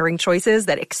 mouth-watering choices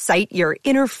that excite your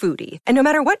inner foodie. And no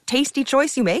matter what tasty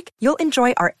choice you make, you'll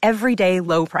enjoy our everyday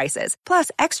low prices, plus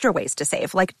extra ways to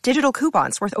save, like digital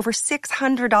coupons worth over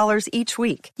 $600 each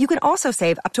week. You can also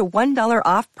save up to $1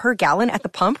 off per gallon at the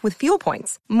pump with fuel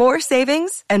points. More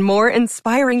savings and more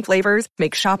inspiring flavors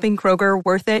make shopping Kroger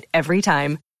worth it every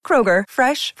time. Kroger,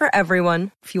 fresh for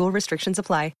everyone. Fuel restrictions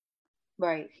apply.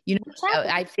 Right. You know,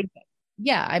 I think,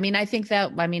 yeah, I mean, I think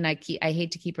that, I mean, I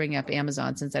hate to keep bringing up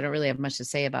Amazon since I don't really have much to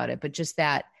say about it, but just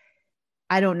that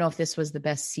I don't know if this was the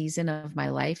best season of my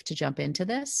life to jump into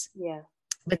this. Yeah.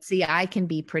 But see, I can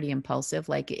be pretty impulsive.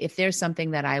 Like if there's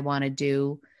something that I want to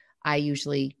do, I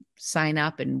usually sign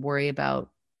up and worry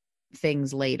about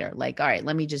things later. Like, all right,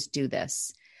 let me just do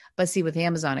this. But see, with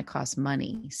Amazon, it costs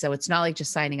money. So it's not like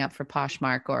just signing up for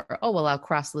Poshmark or, oh, well, I'll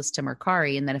cross list to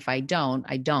Mercari. And then if I don't,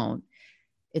 I don't.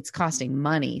 It's costing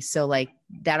money. So like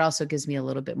that also gives me a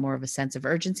little bit more of a sense of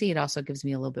urgency. It also gives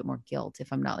me a little bit more guilt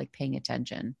if I'm not like paying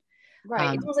attention.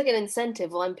 Right. It's almost like an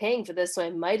incentive. Well, I'm paying for this, so I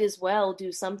might as well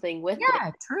do something with it.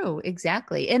 Yeah, true.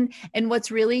 Exactly. And what's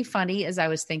really funny is I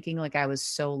was thinking like I was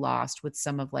so lost with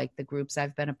some of like the groups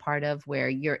I've been a part of where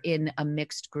you're in a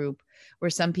mixed group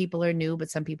where some people are new, but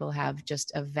some people have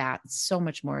just so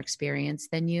much more experience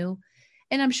than you.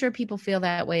 And I'm sure people feel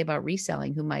that way about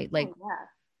reselling who might like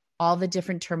all the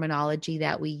different terminology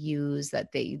that we use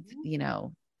that they, you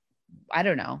know, I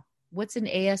don't know. What's an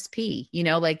ASP? You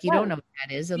know, like you don't know what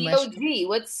that is unless COG.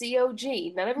 What's COG?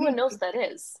 Not everyone knows what that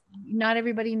is. Not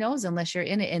everybody knows unless you're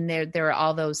in it. And there are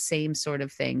all those same sort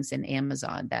of things in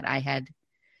Amazon that I had,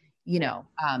 you know,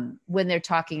 when they're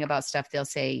talking about stuff, they'll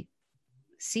say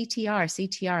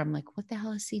CTR. I'm like, what the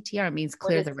hell is CTR? It means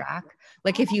clear the rack.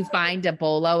 Like if you find a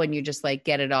bolo and you just like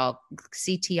get it all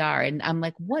CTR. And I'm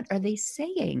like, what are they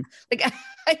saying? Like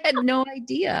I had no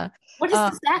idea. What is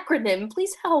this acronym?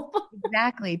 Please help.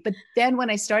 Exactly. But then when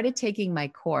I started taking my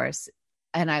course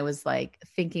and I was like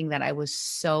thinking that I was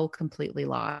so completely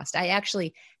lost, I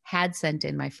actually had sent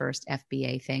in my first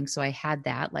FBA thing. So I had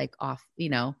that like off, you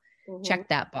know, check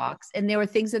that box. And there were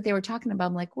things that they were talking about.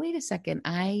 I'm like, wait a second,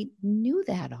 I knew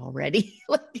that already.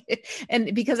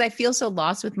 And because I feel so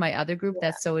lost with my other group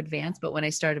that's so advanced. But when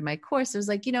I started my course, it was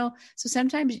like, you know, so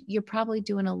sometimes you're probably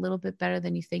doing a little bit better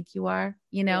than you think you are,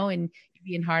 you know, and you're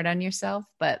being hard on yourself.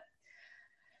 But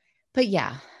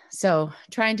yeah, so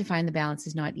trying to find the balance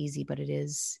is not easy, but it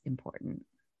is important.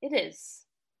 It is.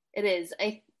 It is.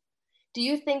 Do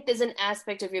you think there's an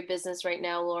aspect of your business right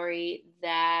now, Lori,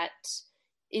 that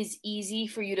is easy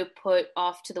for you to put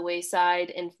off to the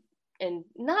wayside and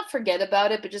not forget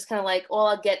about it, but just kind of like, oh,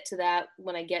 I'll get to that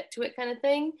when I get to it kind of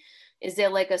thing? Is there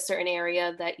like a certain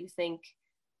area that you think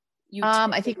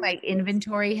I think my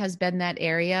inventory has been that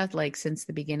area like since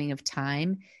the beginning of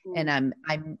time. And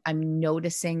I'm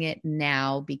noticing it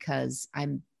now because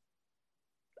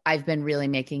I've been really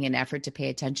making an effort to pay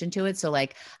attention to it. So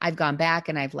like I've gone back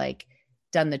and I've like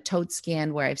done the tote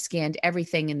scan where I've scanned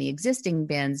everything in the existing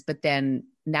bins, but then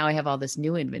now I have all this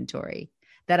new inventory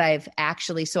that I've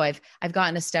actually, so I've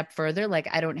gotten a step further. Like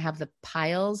I don't have the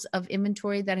piles of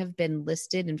inventory that have been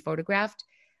listed and photographed,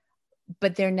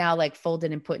 but they're now like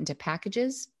folded and put into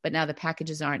packages, but now the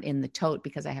packages aren't in the tote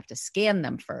because I have to scan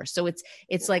them first. So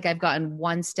it's like I've gotten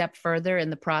one step further in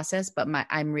the process, but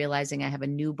I'm realizing I have a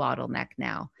new bottleneck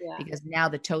now because now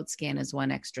the tote scan is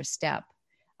one extra step.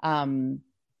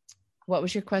 What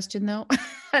was your question though?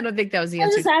 I don't think that was the I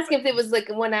was answer. just asking if it was like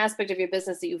one aspect of your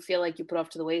business that you feel like you put off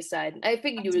to the wayside. I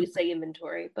figured you would say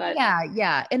inventory, but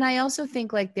Yeah. And I also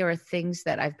think like there are things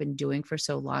that I've been doing for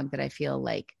so long that I feel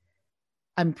like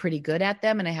I'm pretty good at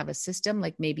them and I have a system.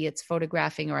 Like maybe it's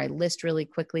photographing or I list really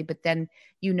quickly, but then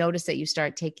you notice that you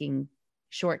start taking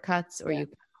shortcuts or you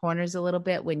cut corners a little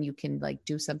bit when you can like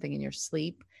do something in your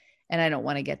sleep. And I don't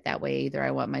want to get that way either.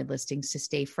 I want my listings to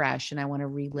stay fresh and I want to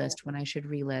relist when I should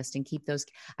relist and keep those.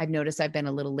 I've noticed I've been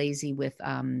a little lazy with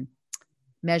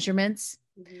measurements.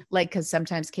 Like, because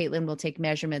sometimes Caitlin will take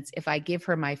measurements. If I give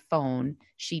her my phone,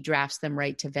 she drafts them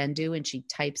right to Vendu and she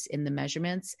types in the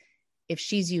measurements. If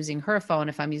she's using her phone,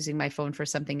 if I'm using my phone for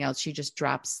something else, she just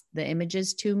drops the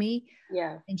images to me.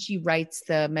 Yeah. And she writes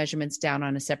the measurements down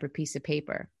on a separate piece of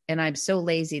paper. And I'm so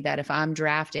lazy that if I'm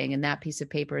drafting and that piece of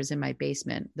paper is in my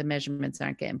basement, the measurements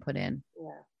aren't getting put in.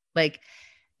 Yeah. Like,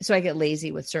 so I get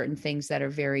lazy with certain things that are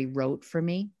very rote for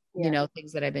me,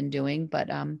 things that I've been doing. But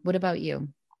what about you?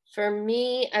 For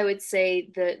me, I would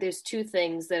say that there's two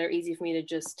things that are easy for me to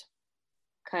just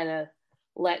kind of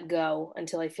let go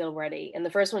until I feel ready. And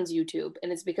the first one's YouTube.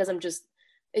 And it's because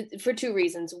for two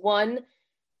reasons. One,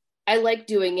 I like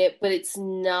doing it, but it's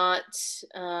not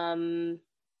a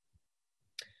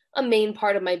main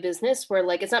part of my business where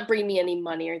like, it's not bringing me any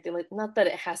money or anything. Like, not that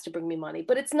it has to bring me money,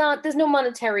 but there's no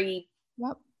monetary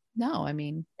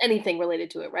anything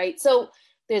related to it. Right. So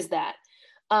there's that.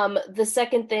 The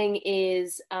second thing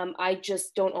is I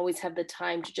just don't always have the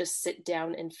time to just sit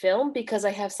down and film because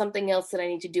I have something else that I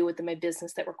need to do within my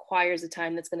business that requires the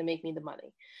time that's going to make me the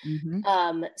money.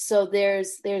 Mm-hmm. So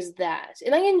there's that.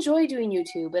 And I enjoy doing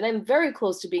YouTube and I'm very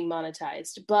close to being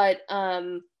monetized, but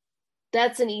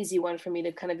that's an easy one for me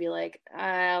to kind of be like,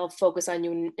 I'll focus on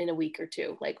you in a week or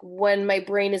two. Like when my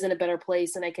brain is in a better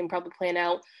place and I can probably plan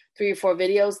out 3 or 4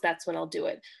 videos, that's when I'll do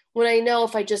it. When I know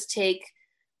if I just take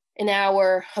an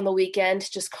hour on the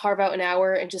weekend, just carve out an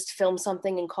hour and just film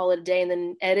something and call it a day and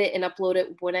then edit and upload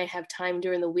it when I have time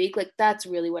during the week. Like that's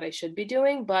really what I should be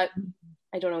doing, but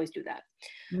I don't always do that.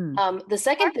 The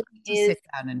second thing is sit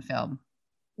down and film.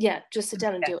 Yeah, just sit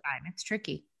down and do it. It's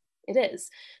tricky. It is.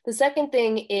 The second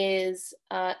thing is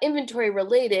inventory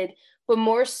related, but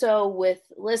more so with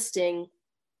listing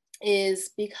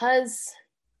is because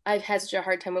I've had such a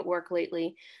hard time at work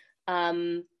lately.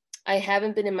 I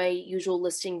haven't been in my usual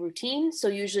listing routine. So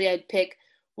usually I'd pick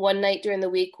one night during the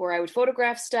week where I would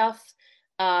photograph stuff,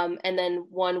 and then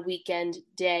one weekend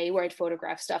day where I'd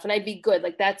photograph stuff. And I'd be good.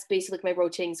 Like that's basically like my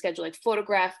rotating schedule. Like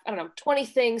photograph, 20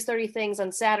 things, 30 things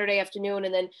on Saturday afternoon,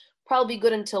 and then probably be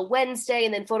good until Wednesday,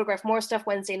 and then photograph more stuff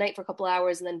Wednesday night for a couple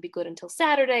hours, and then be good until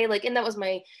Saturday. Like, and that was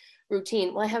my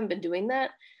routine. Well, I haven't been doing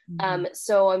that.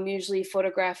 So I'm usually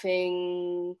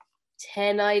photographing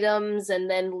 10 items and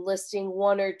then listing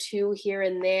 1 or 2 here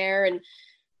and there. And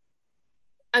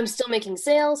I'm still making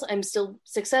sales. I'm still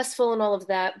successful and all of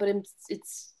that, but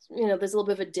it's there's a little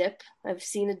bit of a dip. I've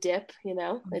seen a dip,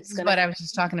 It's what I was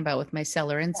just talking about with my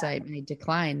seller insight, my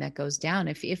decline that goes down.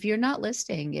 If you're not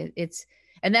listing it's,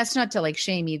 and that's not to like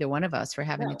shame either one of us for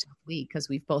having a tough week, because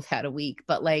we've both had a week,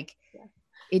 but like,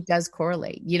 it does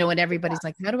correlate, and everybody's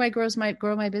like, how do I grow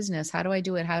my business? How do I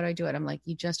do it? How do I do it? I'm like,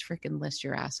 you just freaking list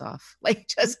your ass off. Like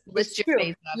just list your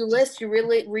face up. You list, you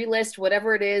really relist,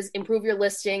 whatever it is, improve your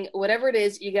listing, whatever it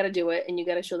is, you got to do it. And you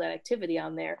got to show that activity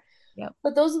on there. Yep.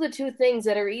 But those are the two things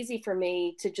that are easy for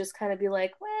me to just kind of be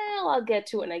like, well, I'll get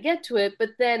to it when I get to it.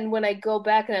 But then when I go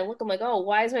back and I look, I'm like, oh,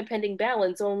 why is my pending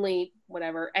balance only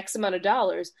whatever X amount of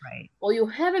dollars? Right. Well, you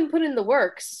haven't put in the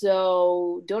work,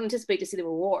 so don't anticipate to see the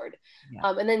reward.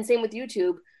 Yeah. And then same with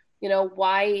YouTube.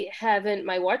 Why haven't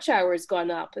my watch hours gone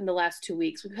up in the last 2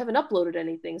 weeks? We haven't uploaded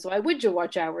anything. So why would your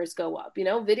watch hours go up?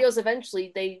 Videos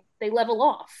eventually they level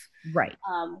off. Right.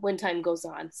 When time goes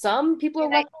on. Some people are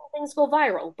letting things go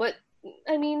viral, but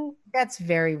I mean, that's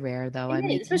very rare though.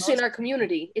 Especially in our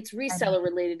community, it's reseller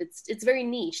related. It's very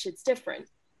niche. It's different.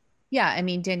 Yeah. I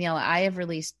mean, Daniela, I have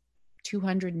released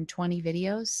 220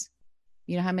 videos.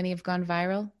 You know how many have gone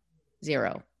viral?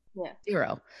 0. Yeah.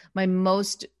 0. My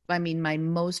most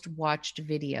watched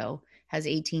video has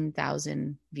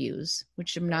 18,000 views,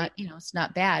 which I'm not, it's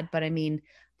not bad, but I mean,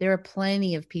 there are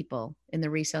plenty of people in the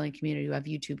reselling community who have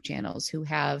YouTube channels who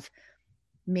have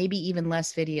maybe even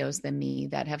less videos than me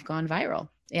that have gone viral.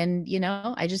 And,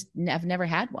 I've never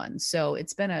had one. So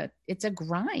it's a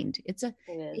grind. It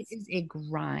is a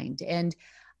grind. And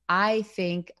I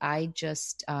think I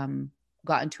just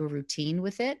got into a routine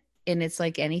with it. And it's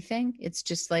like anything. It's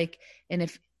just like, and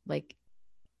if like,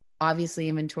 obviously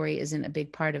inventory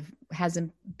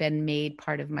hasn't been made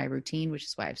part of my routine, which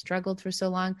is why I've struggled for so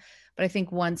long. But I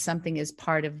think once something is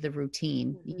part of the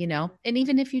routine, and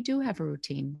even if you do have a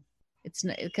routine, It's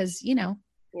not because,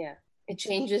 Yeah. It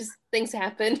changes. Things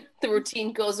happen. The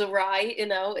routine goes awry.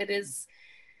 It is.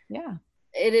 Yeah.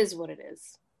 It is what it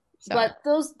is. So. But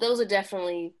those are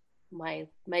definitely my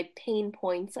pain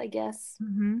points, I guess.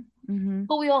 Mm-hmm. Mm-hmm.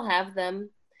 But we all have them.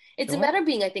 It's a matter of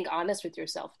being, I think, honest with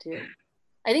yourself too.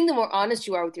 I think the more honest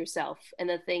you are with yourself and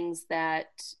the things that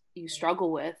you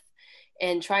struggle with,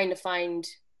 and trying to find,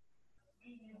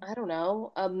 I don't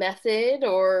know, a method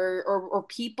or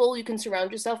people you can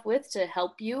surround yourself with to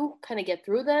help you kind of get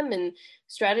through them and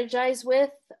strategize with,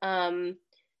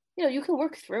 you can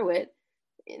work through it.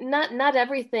 Not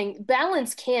everything,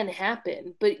 balance can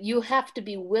happen, but you have to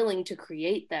be willing to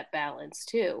create that balance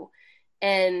too,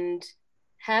 and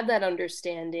have that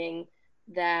understanding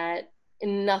that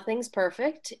nothing's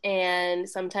perfect, and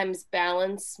sometimes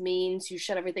balance means you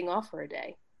shut everything off for a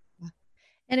day.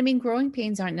 And I mean, growing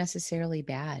pains aren't necessarily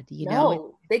bad,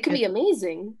 No, they can be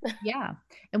amazing. Yeah.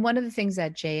 And one of the things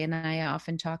that Jay and I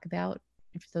often talk about,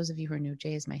 and for those of you who are new,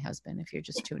 Jay is my husband, if you're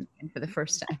just tuning in for the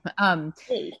first time,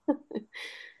 Hey.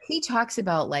 he talks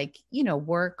about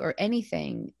work or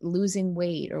anything, losing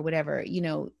weight or whatever,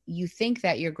 you think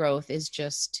that your growth is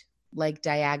just like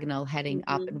diagonal heading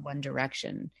up in one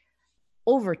direction.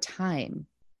 Over time,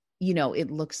 it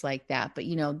looks like that. But,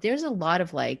 there's a lot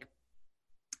of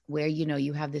where,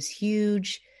 you have this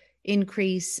huge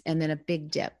increase and then a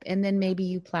big dip, and then maybe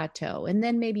you plateau, and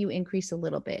then maybe you increase a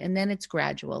little bit, and then it's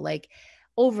gradual.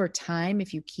 Over time,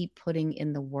 if you keep putting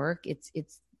in the work, it's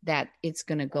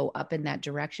going to go up in that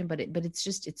direction, but it's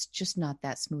just not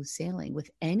that smooth sailing with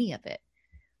any of it.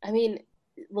 I mean,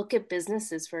 look at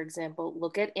businesses, for example.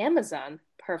 Look at Amazon.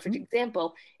 Perfect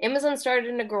example. Amazon started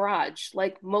in a garage,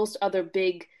 like most other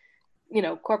big,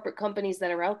 corporate companies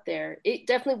that are out there. It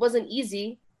definitely wasn't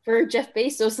easy for Jeff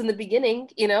Bezos in the beginning.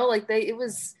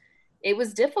 It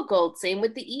was difficult. Same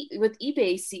with with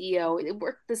eBay CEO. It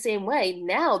worked the same way.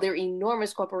 Now they're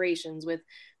enormous corporations with,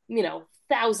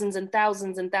 thousands and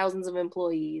thousands and thousands of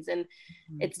employees, and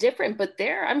it's different. But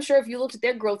I'm sure if you looked at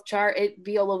their growth chart, it'd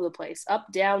be all over the place, up,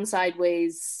 down,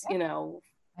 sideways.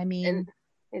 I mean, and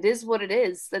it is what it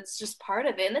is. That's just part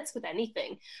of it, and that's with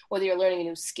anything. Whether you're learning a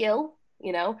new skill,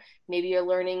 maybe you're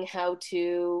learning how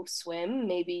to swim,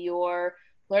 maybe you're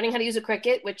learning how to use a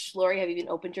Cricut. Which, Lori, have you even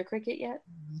opened your Cricut yet?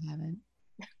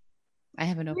 I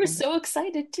haven't opened. You were so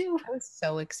excited too. I was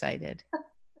so excited.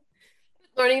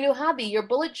 Learning a new hobby, your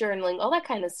bullet journaling, all that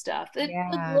kind of stuff. The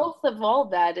growth of all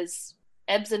that is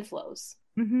ebbs and flows.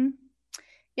 Mm-hmm.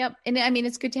 Yep. And I mean,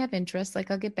 it's good to have interest.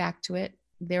 I'll get back to it.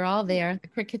 They're all there. The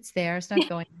Cricut's there. It's not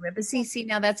going anywhere. But see,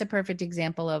 now that's a perfect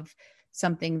example of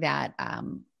something that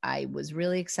I was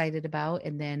really excited about.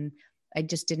 And then I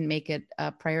just didn't make it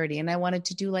a priority. And I wanted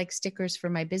to do stickers for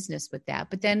my business with that.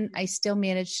 But then I still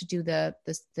managed to do the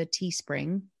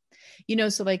Teespring,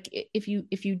 so if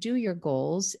you do your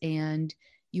goals and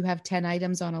you have 10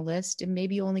 items on a list and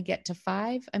maybe you only get to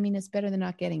 5, I mean, it's better than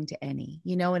not getting to any,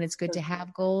 and it's good to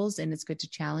have goals, and it's good to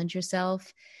challenge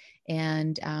yourself.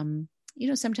 And,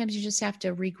 sometimes you just have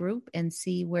to regroup and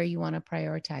see where you want to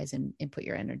prioritize and put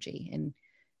your energy and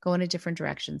go in a different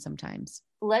direction sometimes.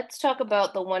 Let's talk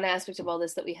about the one aspect of all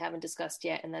this that we haven't discussed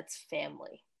yet, and that's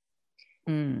family.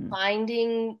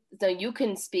 Finding, so you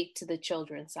can speak to the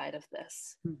children side of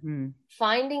this,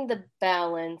 finding the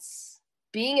balance,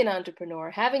 being an entrepreneur,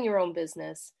 having your own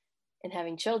business, and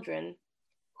having children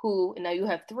who, now you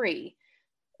have 3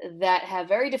 that have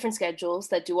very different schedules,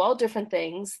 that do all different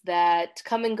things, that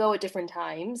come and go at different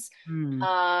times.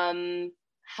 How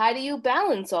do you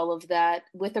balance all of that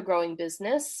with a growing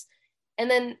business? And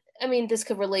then, I mean, this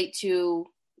could relate to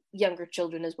younger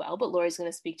children as well, but Lori's going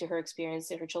to speak to her experience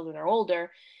that her children are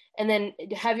older. And then,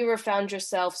 have you ever found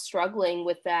yourself struggling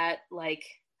with that?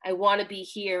 I want to be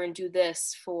here and do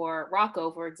this for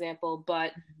Rocco, for example,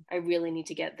 but I really need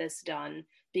to get this done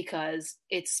because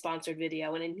it's sponsored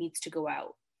video and it needs to go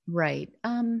out. Right.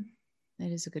 That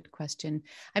is a good question.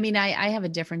 I mean, I have a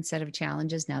different set of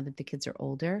challenges now that the kids are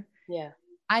older. Yeah.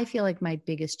 I feel like my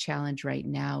biggest challenge right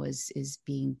now is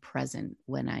being present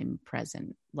when I'm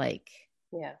present.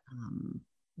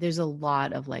 There's a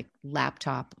lot of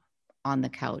laptop on the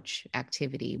couch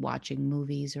activity, watching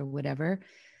movies or whatever,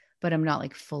 but I'm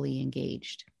not fully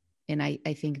engaged. And I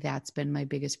think that's been my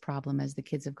biggest problem as the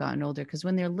kids have gotten older, because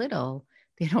when they're little,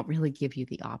 they don't really give you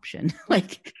the option.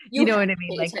 You know what I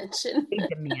mean? They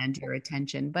demand your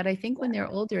attention. But I think when they're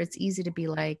older, it's easy to be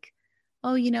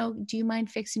oh, do you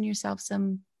mind fixing yourself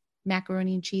some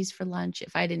macaroni and cheese for lunch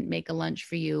if I didn't make a lunch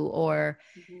for you? Or,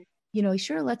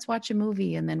 sure, let's watch a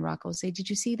movie. And then Rocco will say, did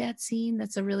you see that scene?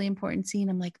 That's a really important scene.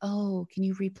 I'm oh, can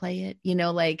you replay it?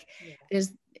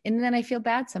 There's, and then I feel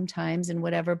bad sometimes and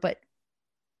whatever, but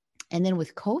And then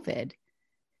with COVID,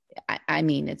 I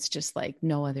mean, it's just like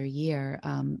no other year.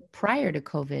 Prior to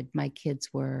COVID, my kids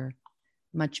were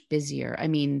much busier. I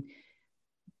mean,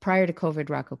 prior to COVID,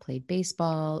 Rocco played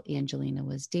baseball. Angelina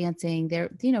was dancing. They're,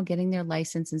 getting their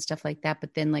license and stuff like that.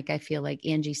 But then, like, I feel like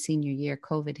Angie's senior year,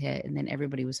 COVID hit, and then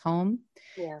everybody was home.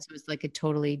 Yeah. So it was like a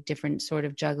totally different sort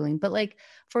of juggling. But like,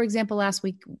 for example, last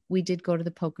week we did go to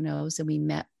the Poconos and we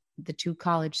met the 2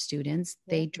 college students.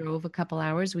 They drove a couple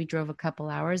hours. We drove a couple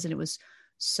hours, and it was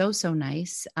so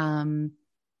nice. And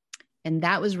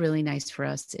that was really nice for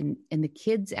us. And the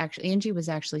kids actually, Angie was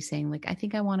actually saying, like, I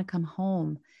think I want to come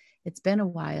home. It's been a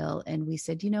while. And we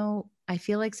said, I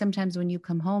feel like sometimes when you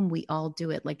come home, we all do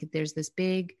it. Like there's this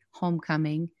big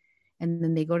homecoming, and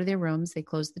then they go to their rooms, they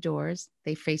close the doors,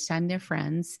 they FaceTime their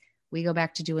friends. We go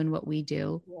back to doing what we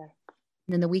do. Yeah.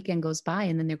 And then the weekend goes by,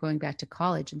 and then they're going back to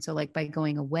college. And so like by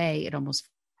going away, it almost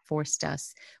forced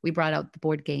us. We brought out the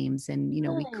board games, and,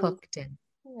 we cooked, and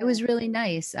it was really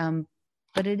nice.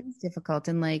 But it is difficult.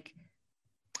 And like,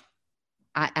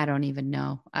 I don't even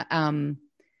know.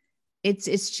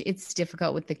 It's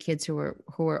difficult with the kids who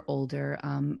are older.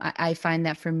 I find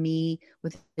that for me,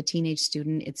 with the teenage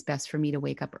student, it's best for me to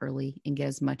wake up early and get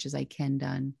as much as I can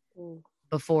done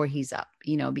before he's up,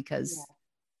 because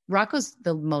Rocco's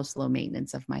the most low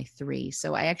maintenance of my 3.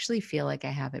 So I actually feel like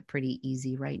I have it pretty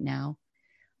easy right now.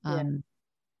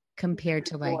 Compared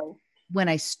to like when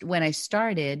I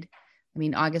started. I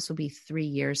mean, August will be 3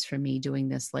 years for me doing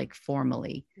this like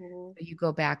formally. But you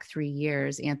go back 3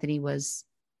 years, Anthony was,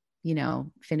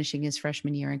 finishing his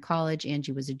freshman year in college.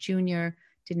 Angie was a junior,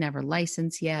 didn't have her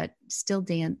license yet, still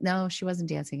no, she wasn't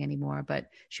dancing anymore,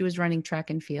 but she was running track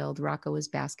and field. Rocco was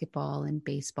basketball and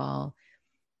baseball,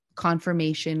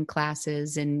 confirmation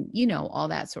classes, and, all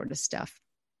that sort of stuff.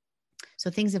 So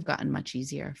things have gotten much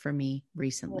easier for me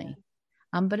recently.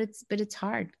 But it's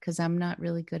hard because I'm not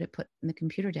really good at putting the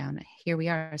computer down. Here we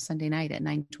are Sunday night at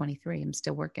 9:23. I'm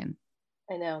still working.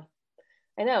 I know.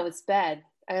 It's bad.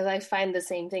 I find the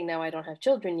same thing now. I don't have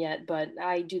children yet, but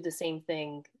I do the same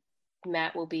thing.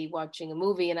 Matt will be watching a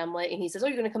movie, and I'm like, and he says, "Oh,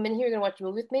 you're going to come in here? You're going to watch a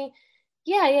movie with me?"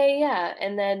 Yeah.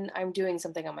 And then I'm doing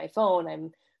something on my phone.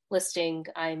 I'm listing,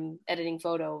 I'm editing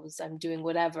photos, I'm doing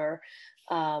whatever.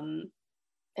 And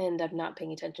I'm not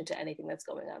paying attention to anything that's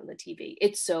going on the TV.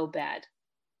 It's so bad.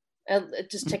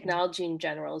 Just technology in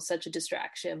general is such a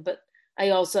distraction, but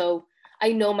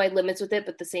I know my limits with it,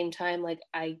 but at the same time, like,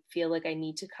 I feel like I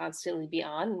need to constantly be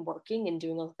on and working and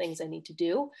doing all the things I need to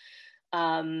do.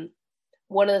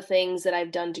 One of the things that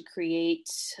I've done to create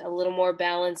a little more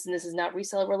balance, and this is not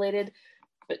resale related,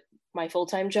 but my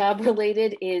full-time job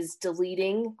related, is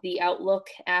deleting the Outlook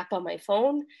app on my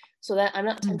phone so that I'm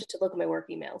not tempted to look at my work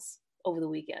emails over the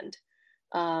weekend.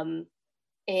 And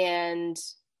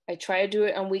I try to do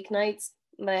it on weeknights,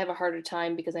 but I have a harder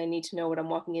time because I need to know what I'm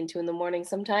walking into in the morning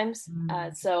sometimes.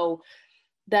 So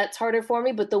that's harder for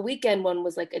me. But the weekend one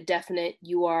was like a definite,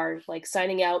 you are like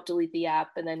signing out, delete the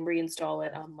app, and then reinstall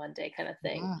it on Monday kind of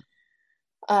thing.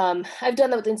 I've done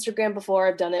that with Instagram before.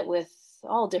 I've done it with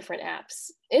all different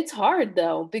apps. It's hard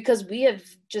though, because we have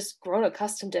just grown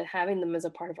accustomed to having them as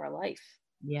a part of our life.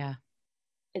 Yeah.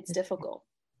 It's difficult.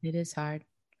 It is hard.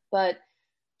 But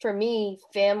for me,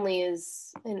 family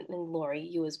is, and Lori,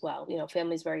 you as well,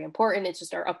 family is very important. It's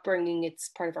just our upbringing. It's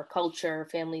part of our culture.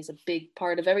 Family is a big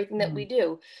part of everything that we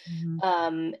do.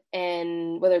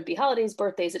 And whether it be holidays,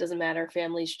 birthdays, it doesn't matter.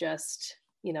 Family's just,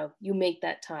 you make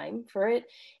that time for it.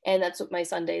 And that's what my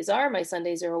Sundays are. My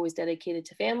Sundays are always dedicated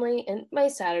to family, and my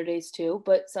Saturdays too,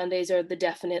 but Sundays are the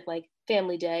definite like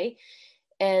family day.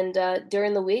 And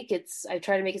during the week, I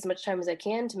try to make as much time as I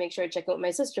can to make sure I check out with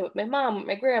my sister, with my mom, with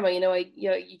my grandma.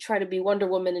 You try to be Wonder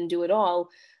Woman and do it all.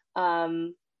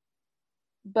 But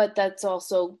that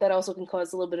also can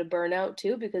cause a little bit of burnout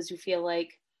too, because you feel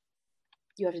like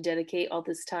you have to dedicate all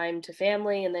this time to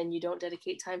family, and then you don't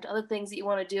dedicate time to other things that you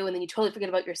want to do, and then you totally forget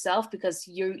about yourself because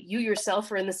you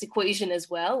yourself are in this equation as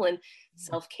well. And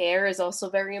self-care is also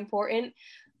very important.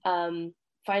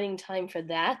 Finding time for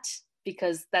that,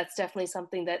 because that's definitely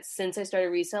something that since I started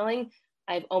reselling,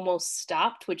 I've almost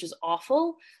stopped, which is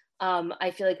awful.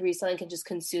 I feel like reselling can just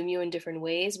consume you in different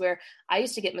ways, where I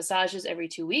used to get massages every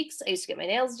 2 weeks. I used to get my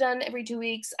nails done every 2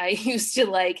 weeks. I used to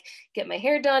like get my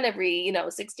hair done every,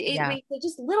 6 to 8 weeks.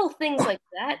 Just little things like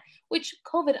that, which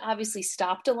COVID obviously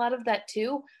stopped a lot of that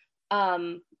too.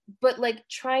 But like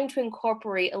trying to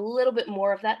incorporate a little bit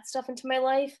more of that stuff into my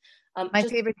life. My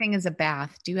favorite thing is a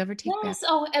bath. Do you ever take baths?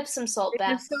 Oh, Epsom salt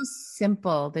baths. They're so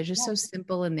simple. They're just so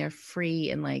simple, and they're free,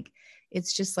 and like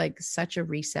it's just like such a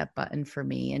reset button for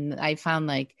me. And I found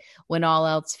like when all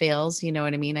else fails, you know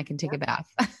what I mean? I can take a bath.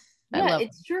 Yeah,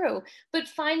 it's true. But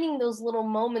finding those little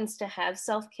moments to have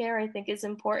self-care, I think, is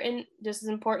important, just as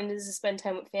important as to spend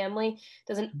time with family. It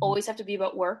doesn't always have to be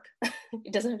about work.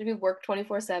 It doesn't have to be work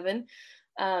 24/7.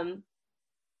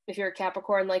 If you're a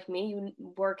Capricorn like me,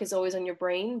 work is always on your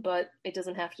brain, but it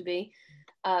doesn't have to be.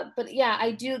 But yeah,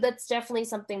 I do. That's definitely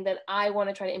something that I want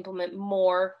to try to implement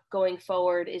more going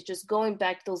forward, is just going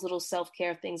back to those little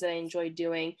self-care things that I enjoy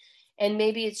doing. And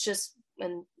maybe it's just,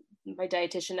 and my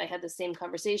dietitian, I had the same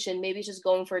conversation, maybe it's just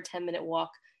going for a 10-minute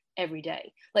walk every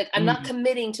day. Like, I'm not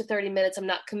committing to 30 minutes. I'm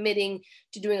not committing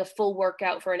to doing a full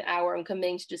workout for an hour. I'm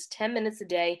committing to just 10 minutes a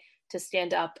day to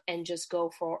stand up and just go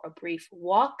for a brief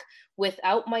walk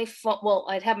without my phone. Well,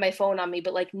 I'd have my phone on me,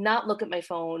 but like not look at my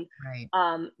phone.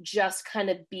 Right. Just kind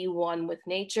of be one with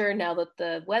nature now that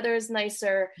the weather is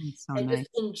nicer, so and nice. just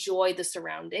enjoy the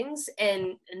surroundings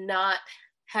and not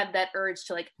have that urge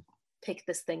to like pick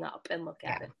this thing up and look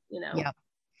at it, you know? Yeah.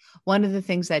 One of the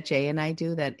things that Jay and I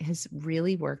do that has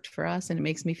really worked for us, and it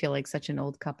makes me feel like such an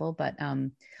old couple, but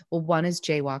one is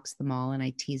Jay walks the mall, and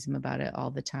I tease him about it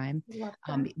all the time.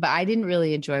 But I didn't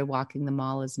really enjoy walking the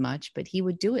mall as much, but he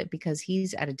would do it because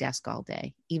he's at a desk all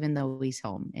day, even though he's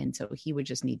home. And so he would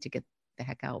just need to get the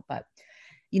heck out. But,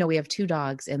 you know, we have 2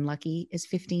 dogs, and Lucky is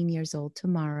 15 years old.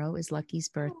 Tomorrow is Lucky's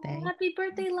birthday. Oh, happy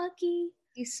birthday, Lucky.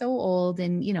 He's so old,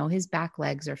 and, you know, his back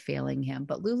legs are failing him,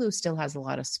 but Lulu still has a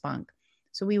lot of spunk.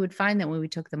 So we would find that when we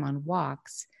took them on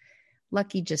walks,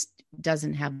 Lucky just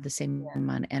doesn't have the same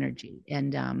amount of energy.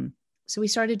 And so we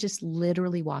started just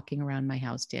literally walking around my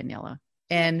house, Daniela.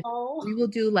 And we will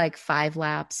do like 5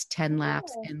 laps, 10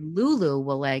 laps, and Lulu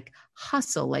will like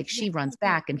hustle, like she runs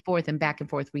back and forth and back and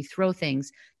forth. We throw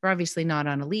things. We're obviously not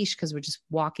on a leash because we're just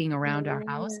walking around our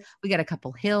house. We got a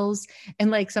couple hills,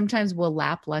 and like sometimes we'll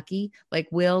lap Lucky. Like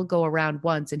we'll go around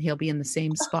once and he'll be in the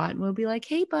same spot, and we'll be like,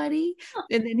 "Hey, buddy,"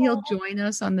 and then he'll join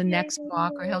us on the next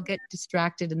walk, or he'll get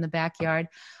distracted in the backyard.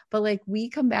 But like we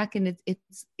come back and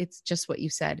it's just what you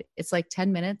said. It's like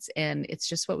 10 minutes and it's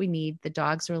just what we need. The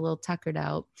dogs are a little tuckered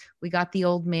out. We got the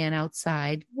old man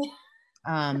outside.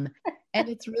 And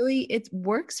it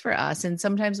works for us. And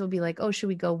sometimes we'll be like, oh, should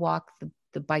we go walk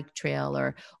the bike trail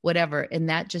or whatever? And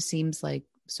that just seems like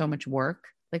so much work.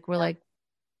 Like we're like,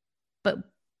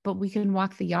 but we can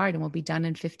walk the yard and we'll be done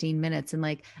in 15 minutes. And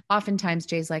like, oftentimes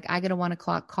Jay's like, I got a 1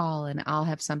 o'clock call and I'll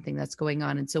have something that's going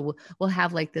on. And so we'll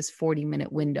have like this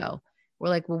 40-minute window. We're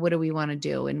like, well, what do we want to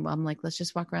do? And I'm like, let's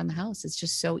just walk around the house. It's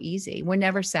just so easy. We're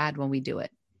never sad when we do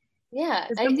it. Yeah.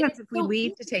 Sometimes if we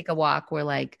leave to take a walk, we're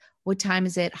like, what time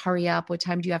is it? Hurry up. What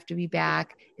time do you have to be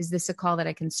back? Is this a call that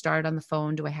I can start on the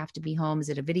phone? Do I have to be home? Is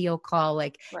it a video call?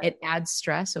 Like it adds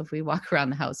stress. So if we walk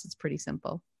around the house, it's pretty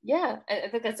simple. Yeah, I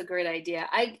think that's a great idea.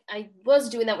 I was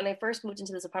doing that when I first moved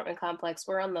into this apartment complex.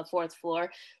 We're on the 4th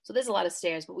floor, so there's a lot of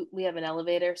stairs, but we have an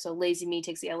elevator. So lazy me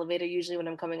takes the elevator usually when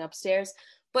I'm coming upstairs.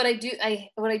 But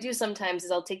what I do sometimes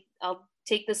is I'll take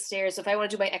the stairs. So if I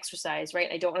want to do my exercise, right?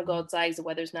 I don't want to go outside because the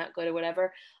weather's not good or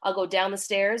whatever. I'll go down the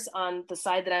stairs on the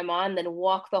side that I'm on, then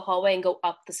walk the hallway and go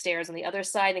up the stairs on the other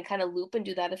side and kind of loop and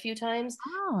do that a few times.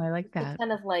 Oh, I like that.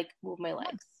 Kind of like move my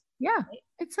legs. Yeah. Right?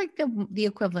 It's like the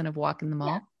equivalent of walking the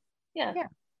mall. Yeah.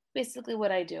 Basically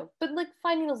what I do. But like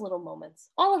finding those little moments.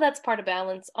 All of that's part of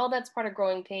balance. All that's part of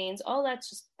growing pains. All that's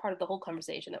just part of the whole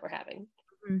conversation that we're having.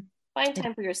 Mm-hmm. Find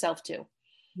time for yourself too.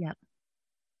 Yeah.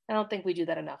 I don't think we do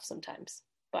that enough sometimes.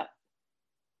 But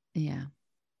yeah.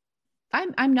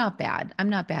 I'm not bad. I'm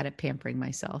not bad at pampering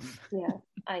myself. Yeah,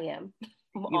 I am.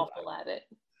 I'm awful at it.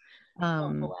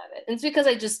 And it's because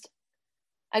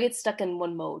I get stuck in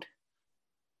one mode.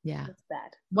 Yeah. That's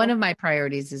bad. One of my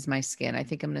priorities is my skin. I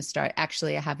think I'm going to start.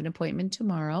 Actually, I have an appointment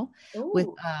tomorrow with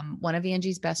one of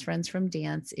Angie's best friends from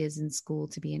dance is in school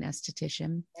to be an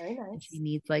esthetician. Very nice. She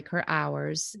needs like her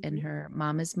hours, and her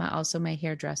mom is also my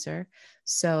hairdresser.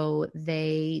 So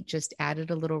they just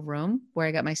added a little room where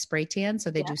I got my spray tan.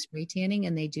 So they do spray tanning,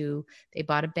 and they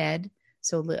bought a bed.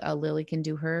 So Lily can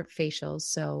do her facials.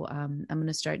 So I'm going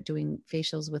to start doing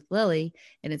facials with Lily,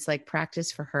 and it's like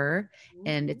practice for her. Mm-hmm.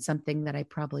 And it's something that I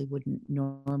probably wouldn't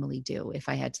normally do if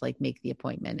I had to like make the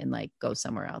appointment and like go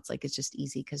somewhere else. Like it's just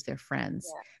easy because they're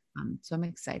friends. Yeah. So I'm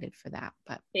excited for that.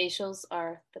 But facials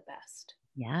are the best.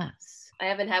 Yes. I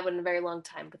haven't had one in a very long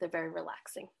time, but they're very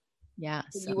relaxing. Yeah.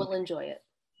 So you will enjoy it.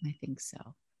 I think so.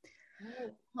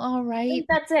 All right. I think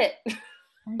that's it.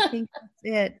 I think that's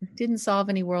it. Didn't solve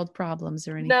any world problems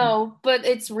or anything. No, but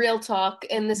it's real talk.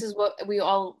 And this is what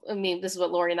this is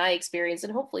what Lori and I experienced.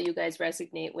 And hopefully you guys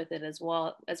resonate with it as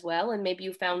well. And maybe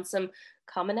you found some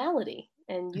commonality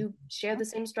and you share the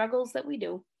same struggles that we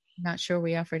do. Not sure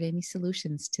we offered any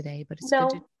solutions today, but it's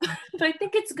good. But I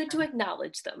think it's good to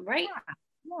acknowledge them, right?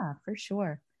 Yeah, for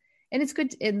sure. And it's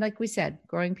good. And like we said,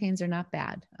 growing pains are not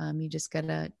bad. You just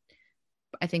gotta,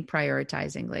 I think,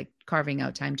 prioritizing, like carving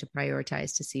out time to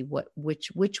prioritize to see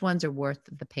which ones are worth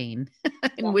the pain and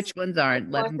Yes. which ones aren't.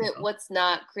 What's worth it, what's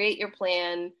not. Create your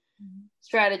plan,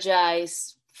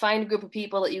 strategize, find a group of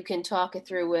people that you can talk it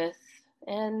through with,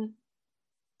 and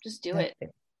just do it.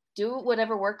 Do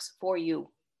whatever works for you.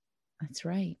 That's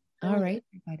right. All right,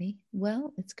 everybody.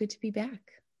 Well, it's good to be back.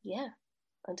 Yeah.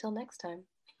 Until next time.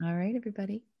 All right,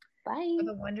 everybody. Bye. Have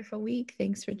a wonderful week.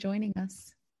 Thanks for joining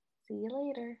us. See you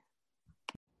later.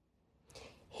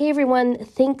 Hey everyone,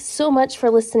 thanks so much for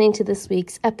listening to this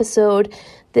week's episode.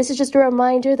 This is just a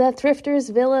reminder that Thrifters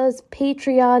Villa's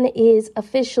Patreon is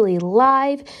officially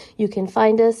live. You can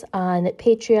find us on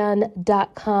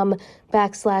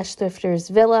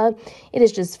patreon.com/thriftersvilla. It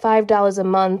is just $5 a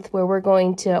month where we're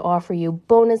going to offer you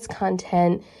bonus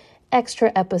content,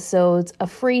 extra episodes, a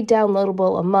free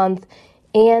downloadable a month,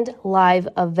 and live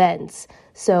events.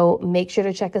 So make sure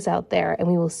to check us out there, and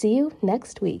we will see you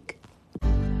next week.